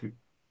stuff,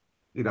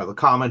 the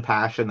common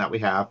passion that we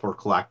have for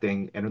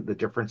collecting and the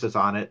differences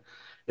on it.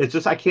 It's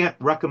just, I can't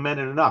recommend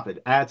it enough.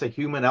 It adds a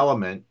human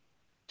element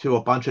to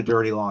a bunch of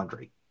dirty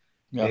laundry.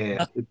 Yeah.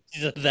 And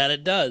that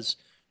it does.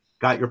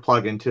 got your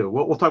plug in too.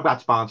 We'll talk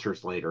about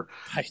sponsors later.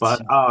 Right.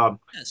 But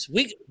yes,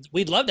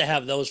 we'd love to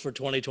have those for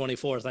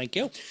 2024. Thank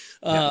you.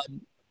 Yes.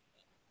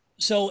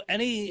 So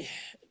we'll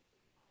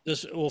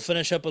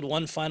finish up with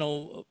one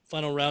final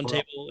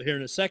roundtable here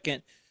in a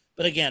second.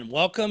 But again,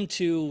 welcome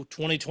to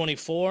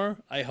 2024.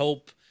 I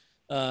hope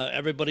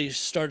everybody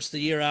starts the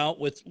year out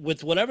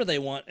with whatever they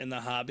want in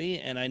the hobby.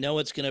 And I know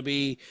it's going to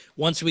be,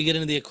 once we get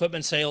into the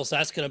equipment sales,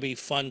 that's going to be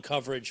fun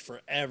coverage for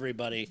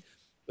everybody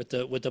with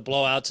the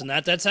blowouts and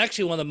that's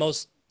actually one of the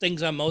most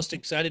things I'm most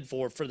excited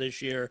for this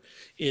year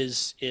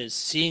is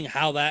seeing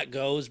how that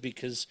goes,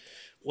 because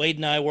Wade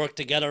and I worked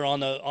together on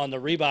the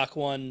Reebok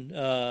one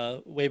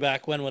way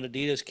back when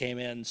Adidas came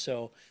in.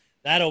 So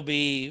that'll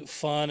be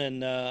fun,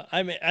 and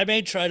I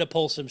may try to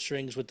pull some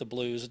strings with the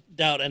Blues.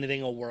 Doubt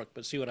anything will work,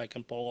 but see what I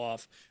can pull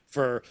off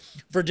for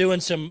doing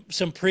some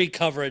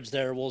pre-coverage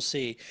there. We'll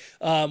see.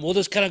 We'll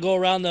just kind of go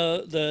around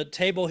the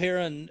table here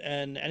and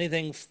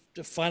anything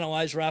to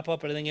finalize, wrap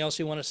up. Anything else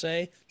you want to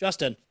say,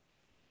 Justin?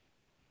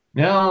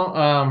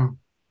 No,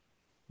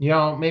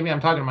 maybe I'm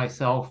talking to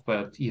myself,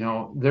 but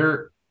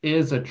there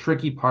is a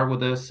tricky part with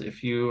this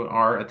if you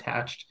are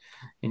attached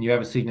and you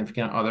have a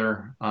significant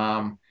other.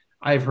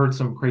 I've heard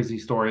some crazy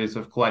stories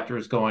of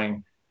collectors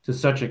going to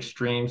such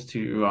extremes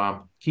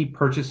to keep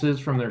purchases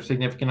from their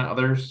significant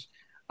others.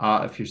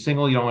 If you're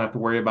single, you don't have to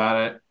worry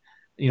about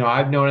it.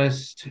 I've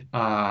noticed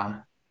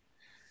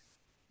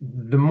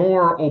the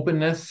more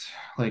openness,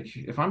 like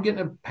if I'm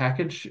getting a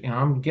package,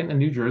 I'm getting a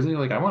new jersey,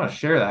 like I want to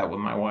share that with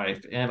my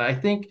wife. And I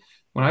think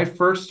when I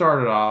first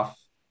started off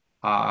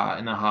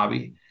in the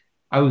hobby,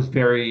 I was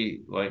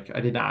very, like,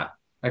 I did not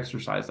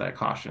exercise that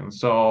caution.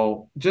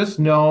 So just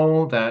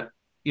know that,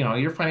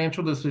 your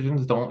financial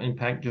decisions don't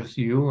impact just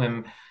you.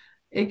 And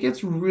it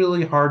gets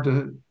really hard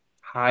to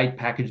hide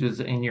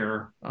packages in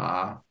your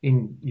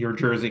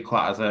jersey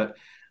closet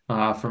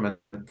from a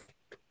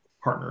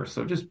partner.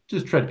 So just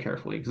tread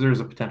carefully, because there's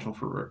a potential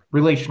for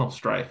relational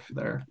strife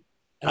there.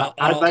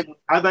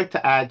 I'd like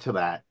to add to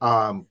that.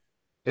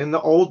 In the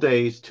old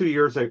days, 2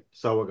 years or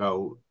so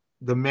ago,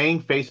 the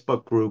main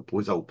Facebook group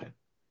was open,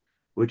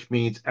 which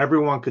means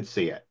everyone could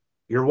see it.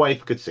 Your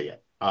wife could see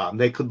it.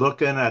 They could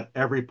look in at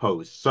every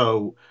post.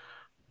 So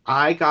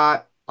I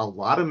got a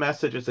lot of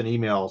messages and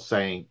emails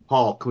saying,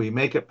 Paul, can we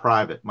make it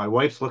private? My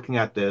wife's looking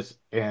at this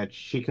and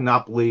she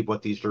cannot believe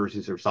what these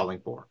jerseys are selling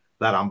for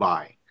that I'm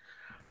buying.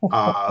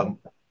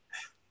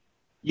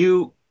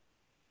 You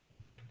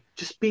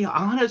just be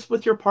honest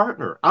with your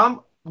partner. I'm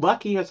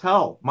lucky as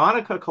hell.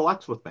 Monica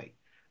collects with me.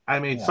 I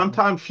mean,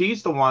 sometimes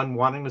she's the one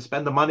wanting to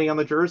spend the money on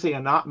the jersey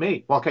and not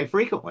me. Well, okay,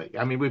 frequently.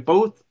 I mean, we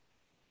both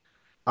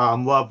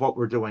love what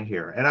we're doing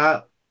here, and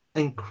I'm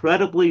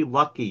incredibly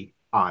lucky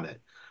on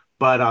it.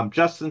 But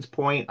Justin's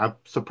point, I'm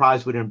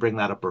surprised we didn't bring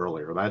that up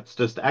earlier. That's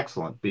just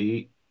excellent.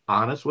 Be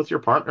honest with your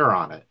partner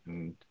on it,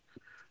 and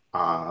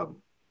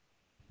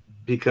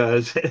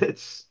because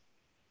it's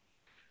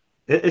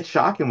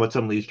shocking what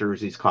some of these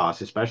jerseys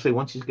cost, especially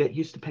once you get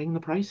used to paying the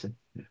pricing.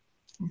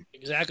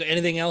 Exactly.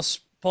 Anything else,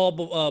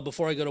 Paul,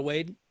 before I go to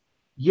Wade?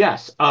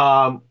 Yes.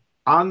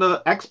 on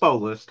the expo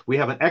list, we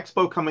have an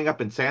expo coming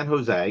up in San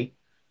Jose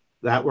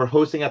that we're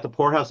hosting at the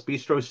Poorhouse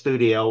Bistro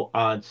Studio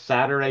on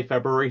Saturday,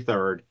 February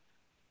 3rd.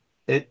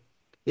 It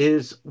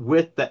is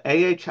with the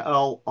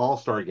AHL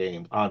All-Star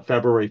Game on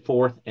February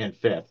 4th and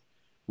 5th.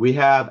 We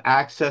have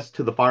access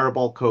to the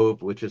Fireball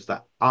Cove, which is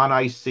the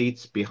on-ice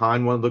seats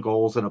behind one of the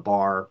goals in a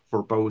bar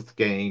for both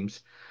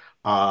games.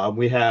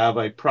 We have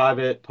a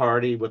private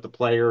party with the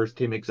players,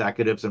 team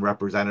executives, and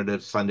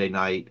representatives Sunday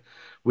night.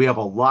 We have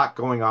a lot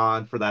going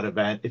on for that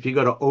event. If you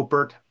go to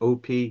opurt,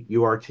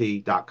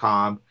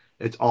 opurt.com,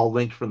 it's all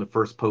linked from the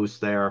first post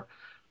there.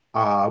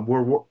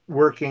 We're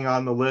working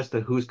on the list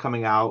of who's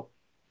coming out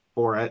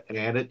for it,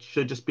 and it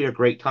should just be a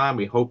great time.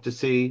 We hope to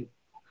see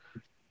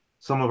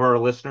some of our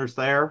listeners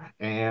there,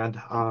 and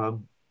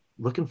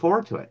looking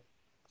forward to it.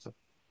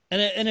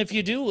 And if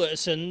you do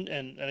listen,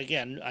 and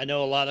again, I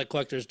know a lot of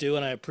collectors do,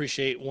 and I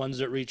appreciate ones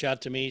that reach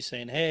out to me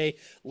saying, "Hey,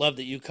 love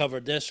that you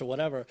covered this," or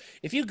whatever.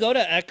 If you go to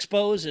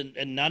expos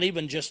and not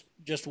even just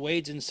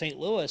Wade's in St.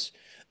 Louis,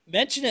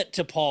 mention it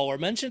to Paul or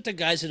mention it to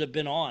guys that have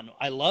been on.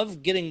 I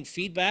love getting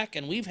feedback,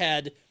 and we've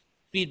had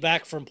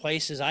feedback from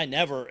places I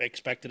never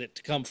expected it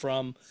to come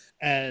from,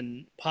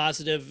 and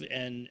positive,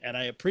 and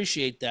I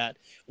appreciate that.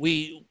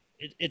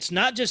 It's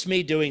not just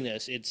me doing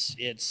this.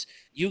 It's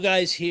you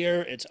guys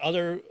here. It's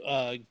other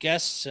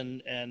guests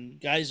and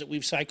guys that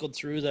we've cycled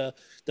through the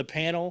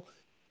panel.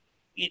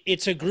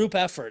 It's a group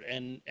effort,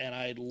 and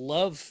I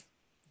love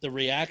the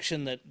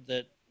reaction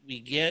that we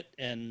get.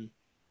 And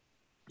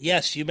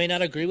yes, you may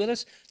not agree with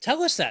us.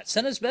 Tell us that.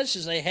 Send us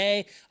messages. Say,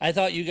 hey, I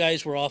thought you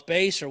guys were off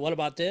base, or what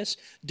about this?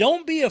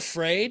 Don't be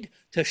afraid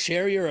to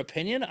share your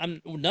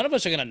opinion. None of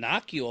us are going to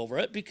knock you over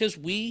it because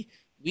we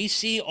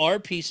see our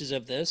pieces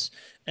of this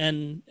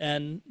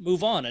and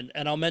move on.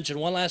 And I'll mention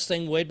one last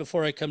thing, Wade,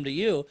 before I come to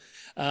you.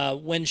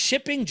 When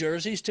shipping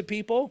jerseys to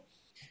people,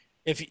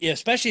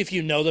 especially if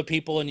you know the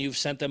people and you've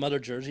sent them other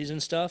jerseys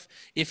and stuff,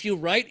 if you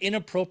write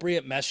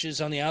inappropriate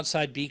messages on the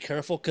outside, be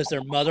careful because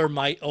their mother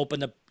might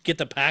get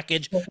the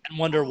package and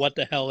wonder what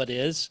the hell it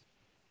is.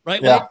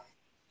 Right, Yeah. Wade?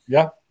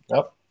 Yeah.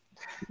 Yep.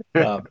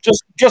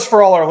 Just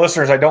for all our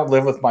listeners, I don't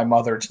live with my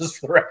mother, just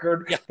for the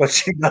record, Yeah. but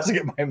she does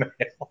get my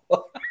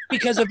mail.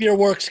 Because of your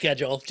work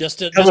schedule,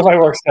 Because of my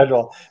work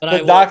schedule.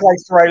 But Doc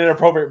likes to write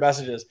inappropriate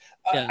messages.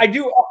 Yeah. I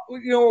do,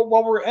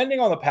 while we're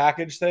ending on the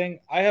package thing,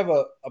 I have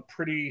a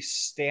pretty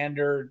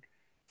standard,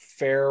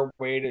 fair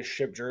way to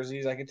ship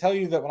jerseys. I can tell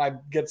you that when I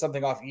get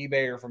something off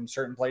eBay or from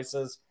certain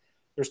places,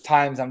 there's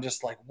times I'm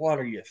just like, what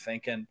are you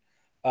thinking?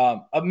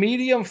 A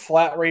medium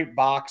flat rate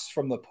box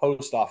from the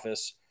post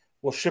office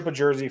will ship a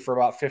jersey for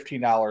about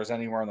 $15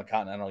 anywhere in the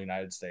continental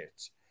United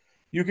States.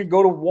 You can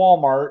go to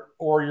Walmart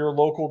or your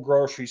local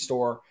grocery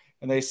store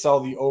and they sell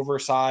the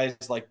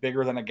oversized, like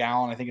bigger than a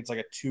gallon. I think it's like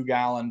a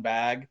 2-gallon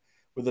bag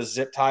with a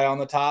zip tie on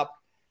the top.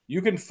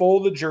 You can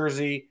fold the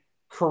jersey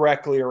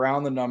correctly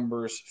around the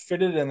numbers,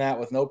 fit it in that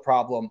with no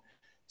problem,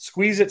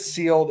 squeeze it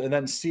sealed, and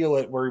then seal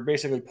it where you're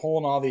basically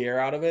pulling all the air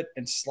out of it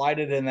and slide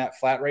it in that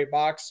flat rate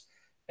box.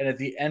 And at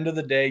the end of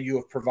the day, you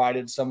have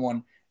provided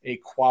someone a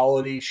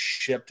quality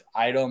shipped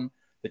item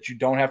that you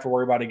don't have to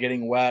worry about it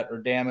getting wet or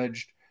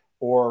damaged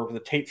or the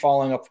tape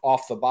falling up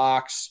off the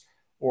box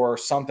or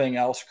something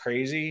else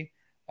crazy.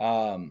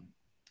 And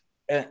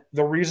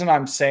the reason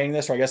I'm saying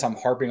this, or I guess I'm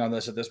harping on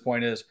this at this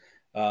point, is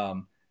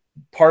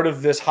part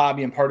of this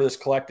hobby and part of this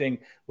collecting,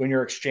 when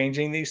you're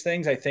exchanging these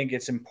things, I think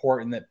it's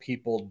important that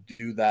people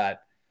do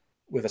that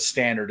with a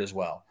standard as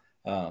well.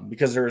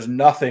 Because there is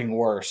nothing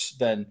worse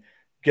than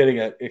getting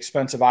an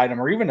expensive item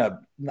or even an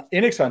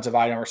inexpensive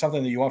item or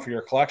something that you want for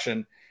your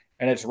collection,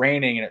 and it's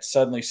raining and it's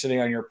suddenly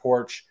sitting on your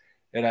porch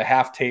in a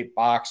half tape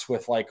box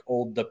with like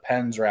old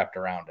Depends wrapped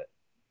around it.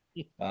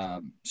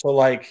 So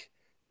like,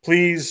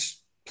 please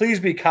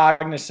be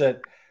cognizant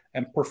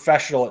and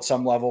professional at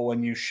some level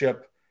when you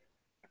ship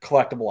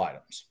collectible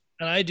items.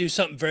 And I do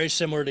something very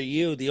similar to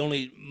you.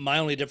 My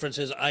only difference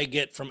is I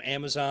get from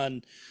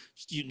Amazon,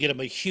 you can get them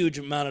a huge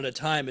amount at a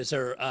time, is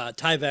there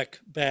Tyvek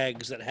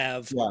bags that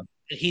have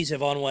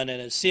adhesive on one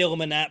and seal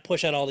them in that,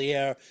 push out all the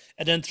air,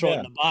 and then throw it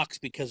in the box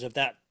because of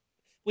that.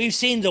 We've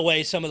seen the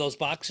way some of those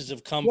boxes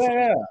have come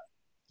from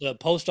the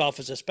post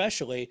office,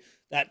 especially.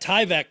 That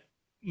Tyvek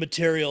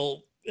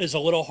material is a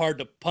little hard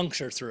to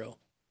puncture through.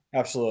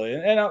 Absolutely.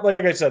 And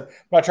like I said, I'm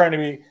not trying to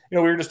be, we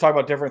were just talking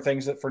about different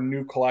things that for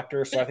new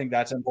collectors. So I think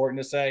that's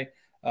important to say.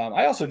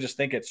 I also just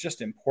think it's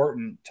just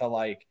important to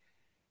like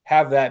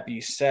have that be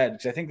said,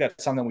 because I think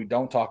that's something we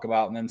don't talk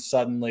about. And then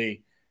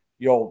suddenly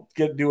you'll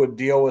do a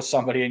deal with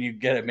somebody and you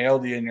get it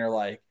mailed to you and you're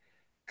like,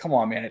 come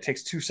on, man, it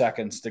takes 2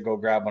 seconds to go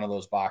grab one of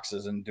those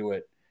boxes and do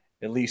it.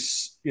 At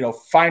least,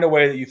 find a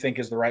way that you think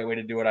is the right way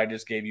to do it. I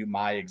just gave you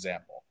my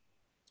example.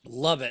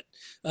 Love it.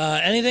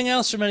 Anything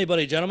else from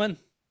anybody, gentlemen?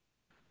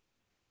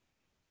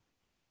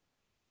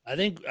 I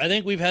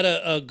think we've had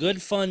a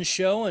good, fun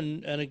show.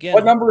 And again,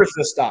 what number is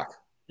this, Doc?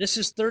 This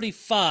is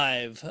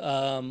 35.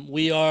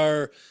 We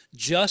are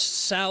just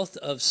south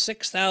of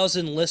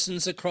 6,000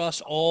 listens across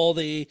all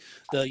the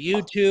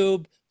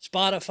YouTube,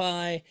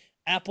 Spotify,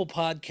 Apple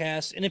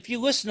Podcasts. And if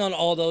you listen on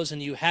all those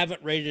and you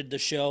haven't rated the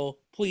show,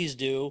 please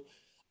do.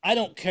 I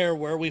don't care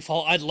where we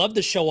fall. I'd love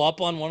to show up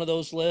on one of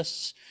those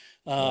lists.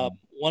 One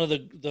of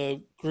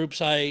the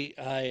groups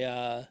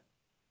I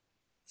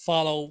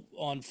follow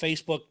on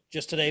Facebook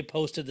just today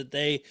posted that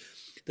they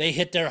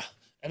hit their,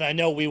 and I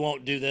know we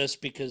won't do this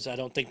because I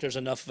don't think there's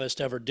enough of us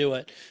to ever do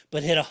it,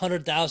 but hit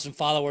 100,000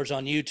 followers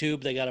on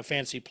YouTube. They got a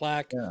fancy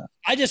plaque. Yeah.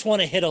 I just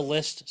want to hit a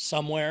list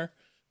somewhere.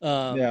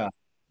 Yeah.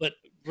 But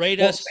rate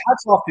Well, us.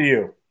 hats off to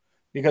you,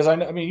 because I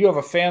mean, you have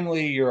a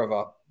family, you have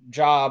a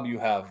job, you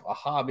have a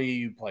hobby,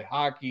 you play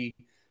hockey.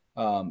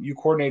 You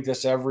coordinate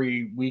this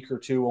every week or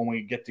two when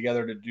we get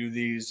together to do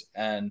these,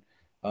 and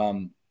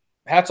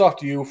hats off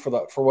to you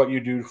for what you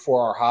do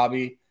for our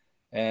hobby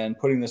and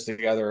putting this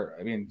together.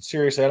 I mean,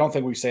 seriously, I don't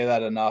think we say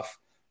that enough.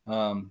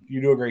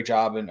 You do a great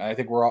job, and I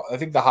think I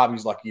think the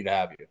hobby's lucky to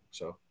have you.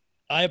 So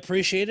I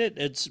appreciate it.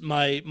 It's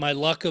my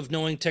luck of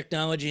knowing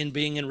technology and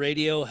being in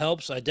radio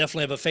helps. I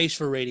definitely have a face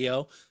for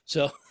radio.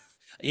 So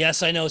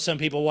yes, I know some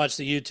people watch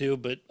the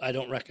YouTube, but I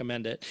don't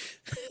recommend it.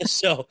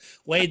 So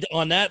Wade,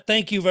 on that,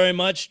 thank you very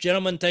much,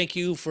 gentlemen. Thank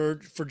you for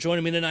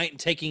joining me tonight and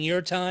taking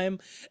your time.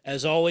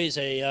 As always,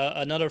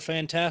 another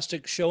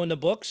fantastic show in the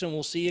books, and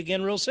we'll see you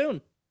again real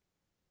soon.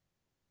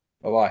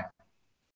 bye-bye.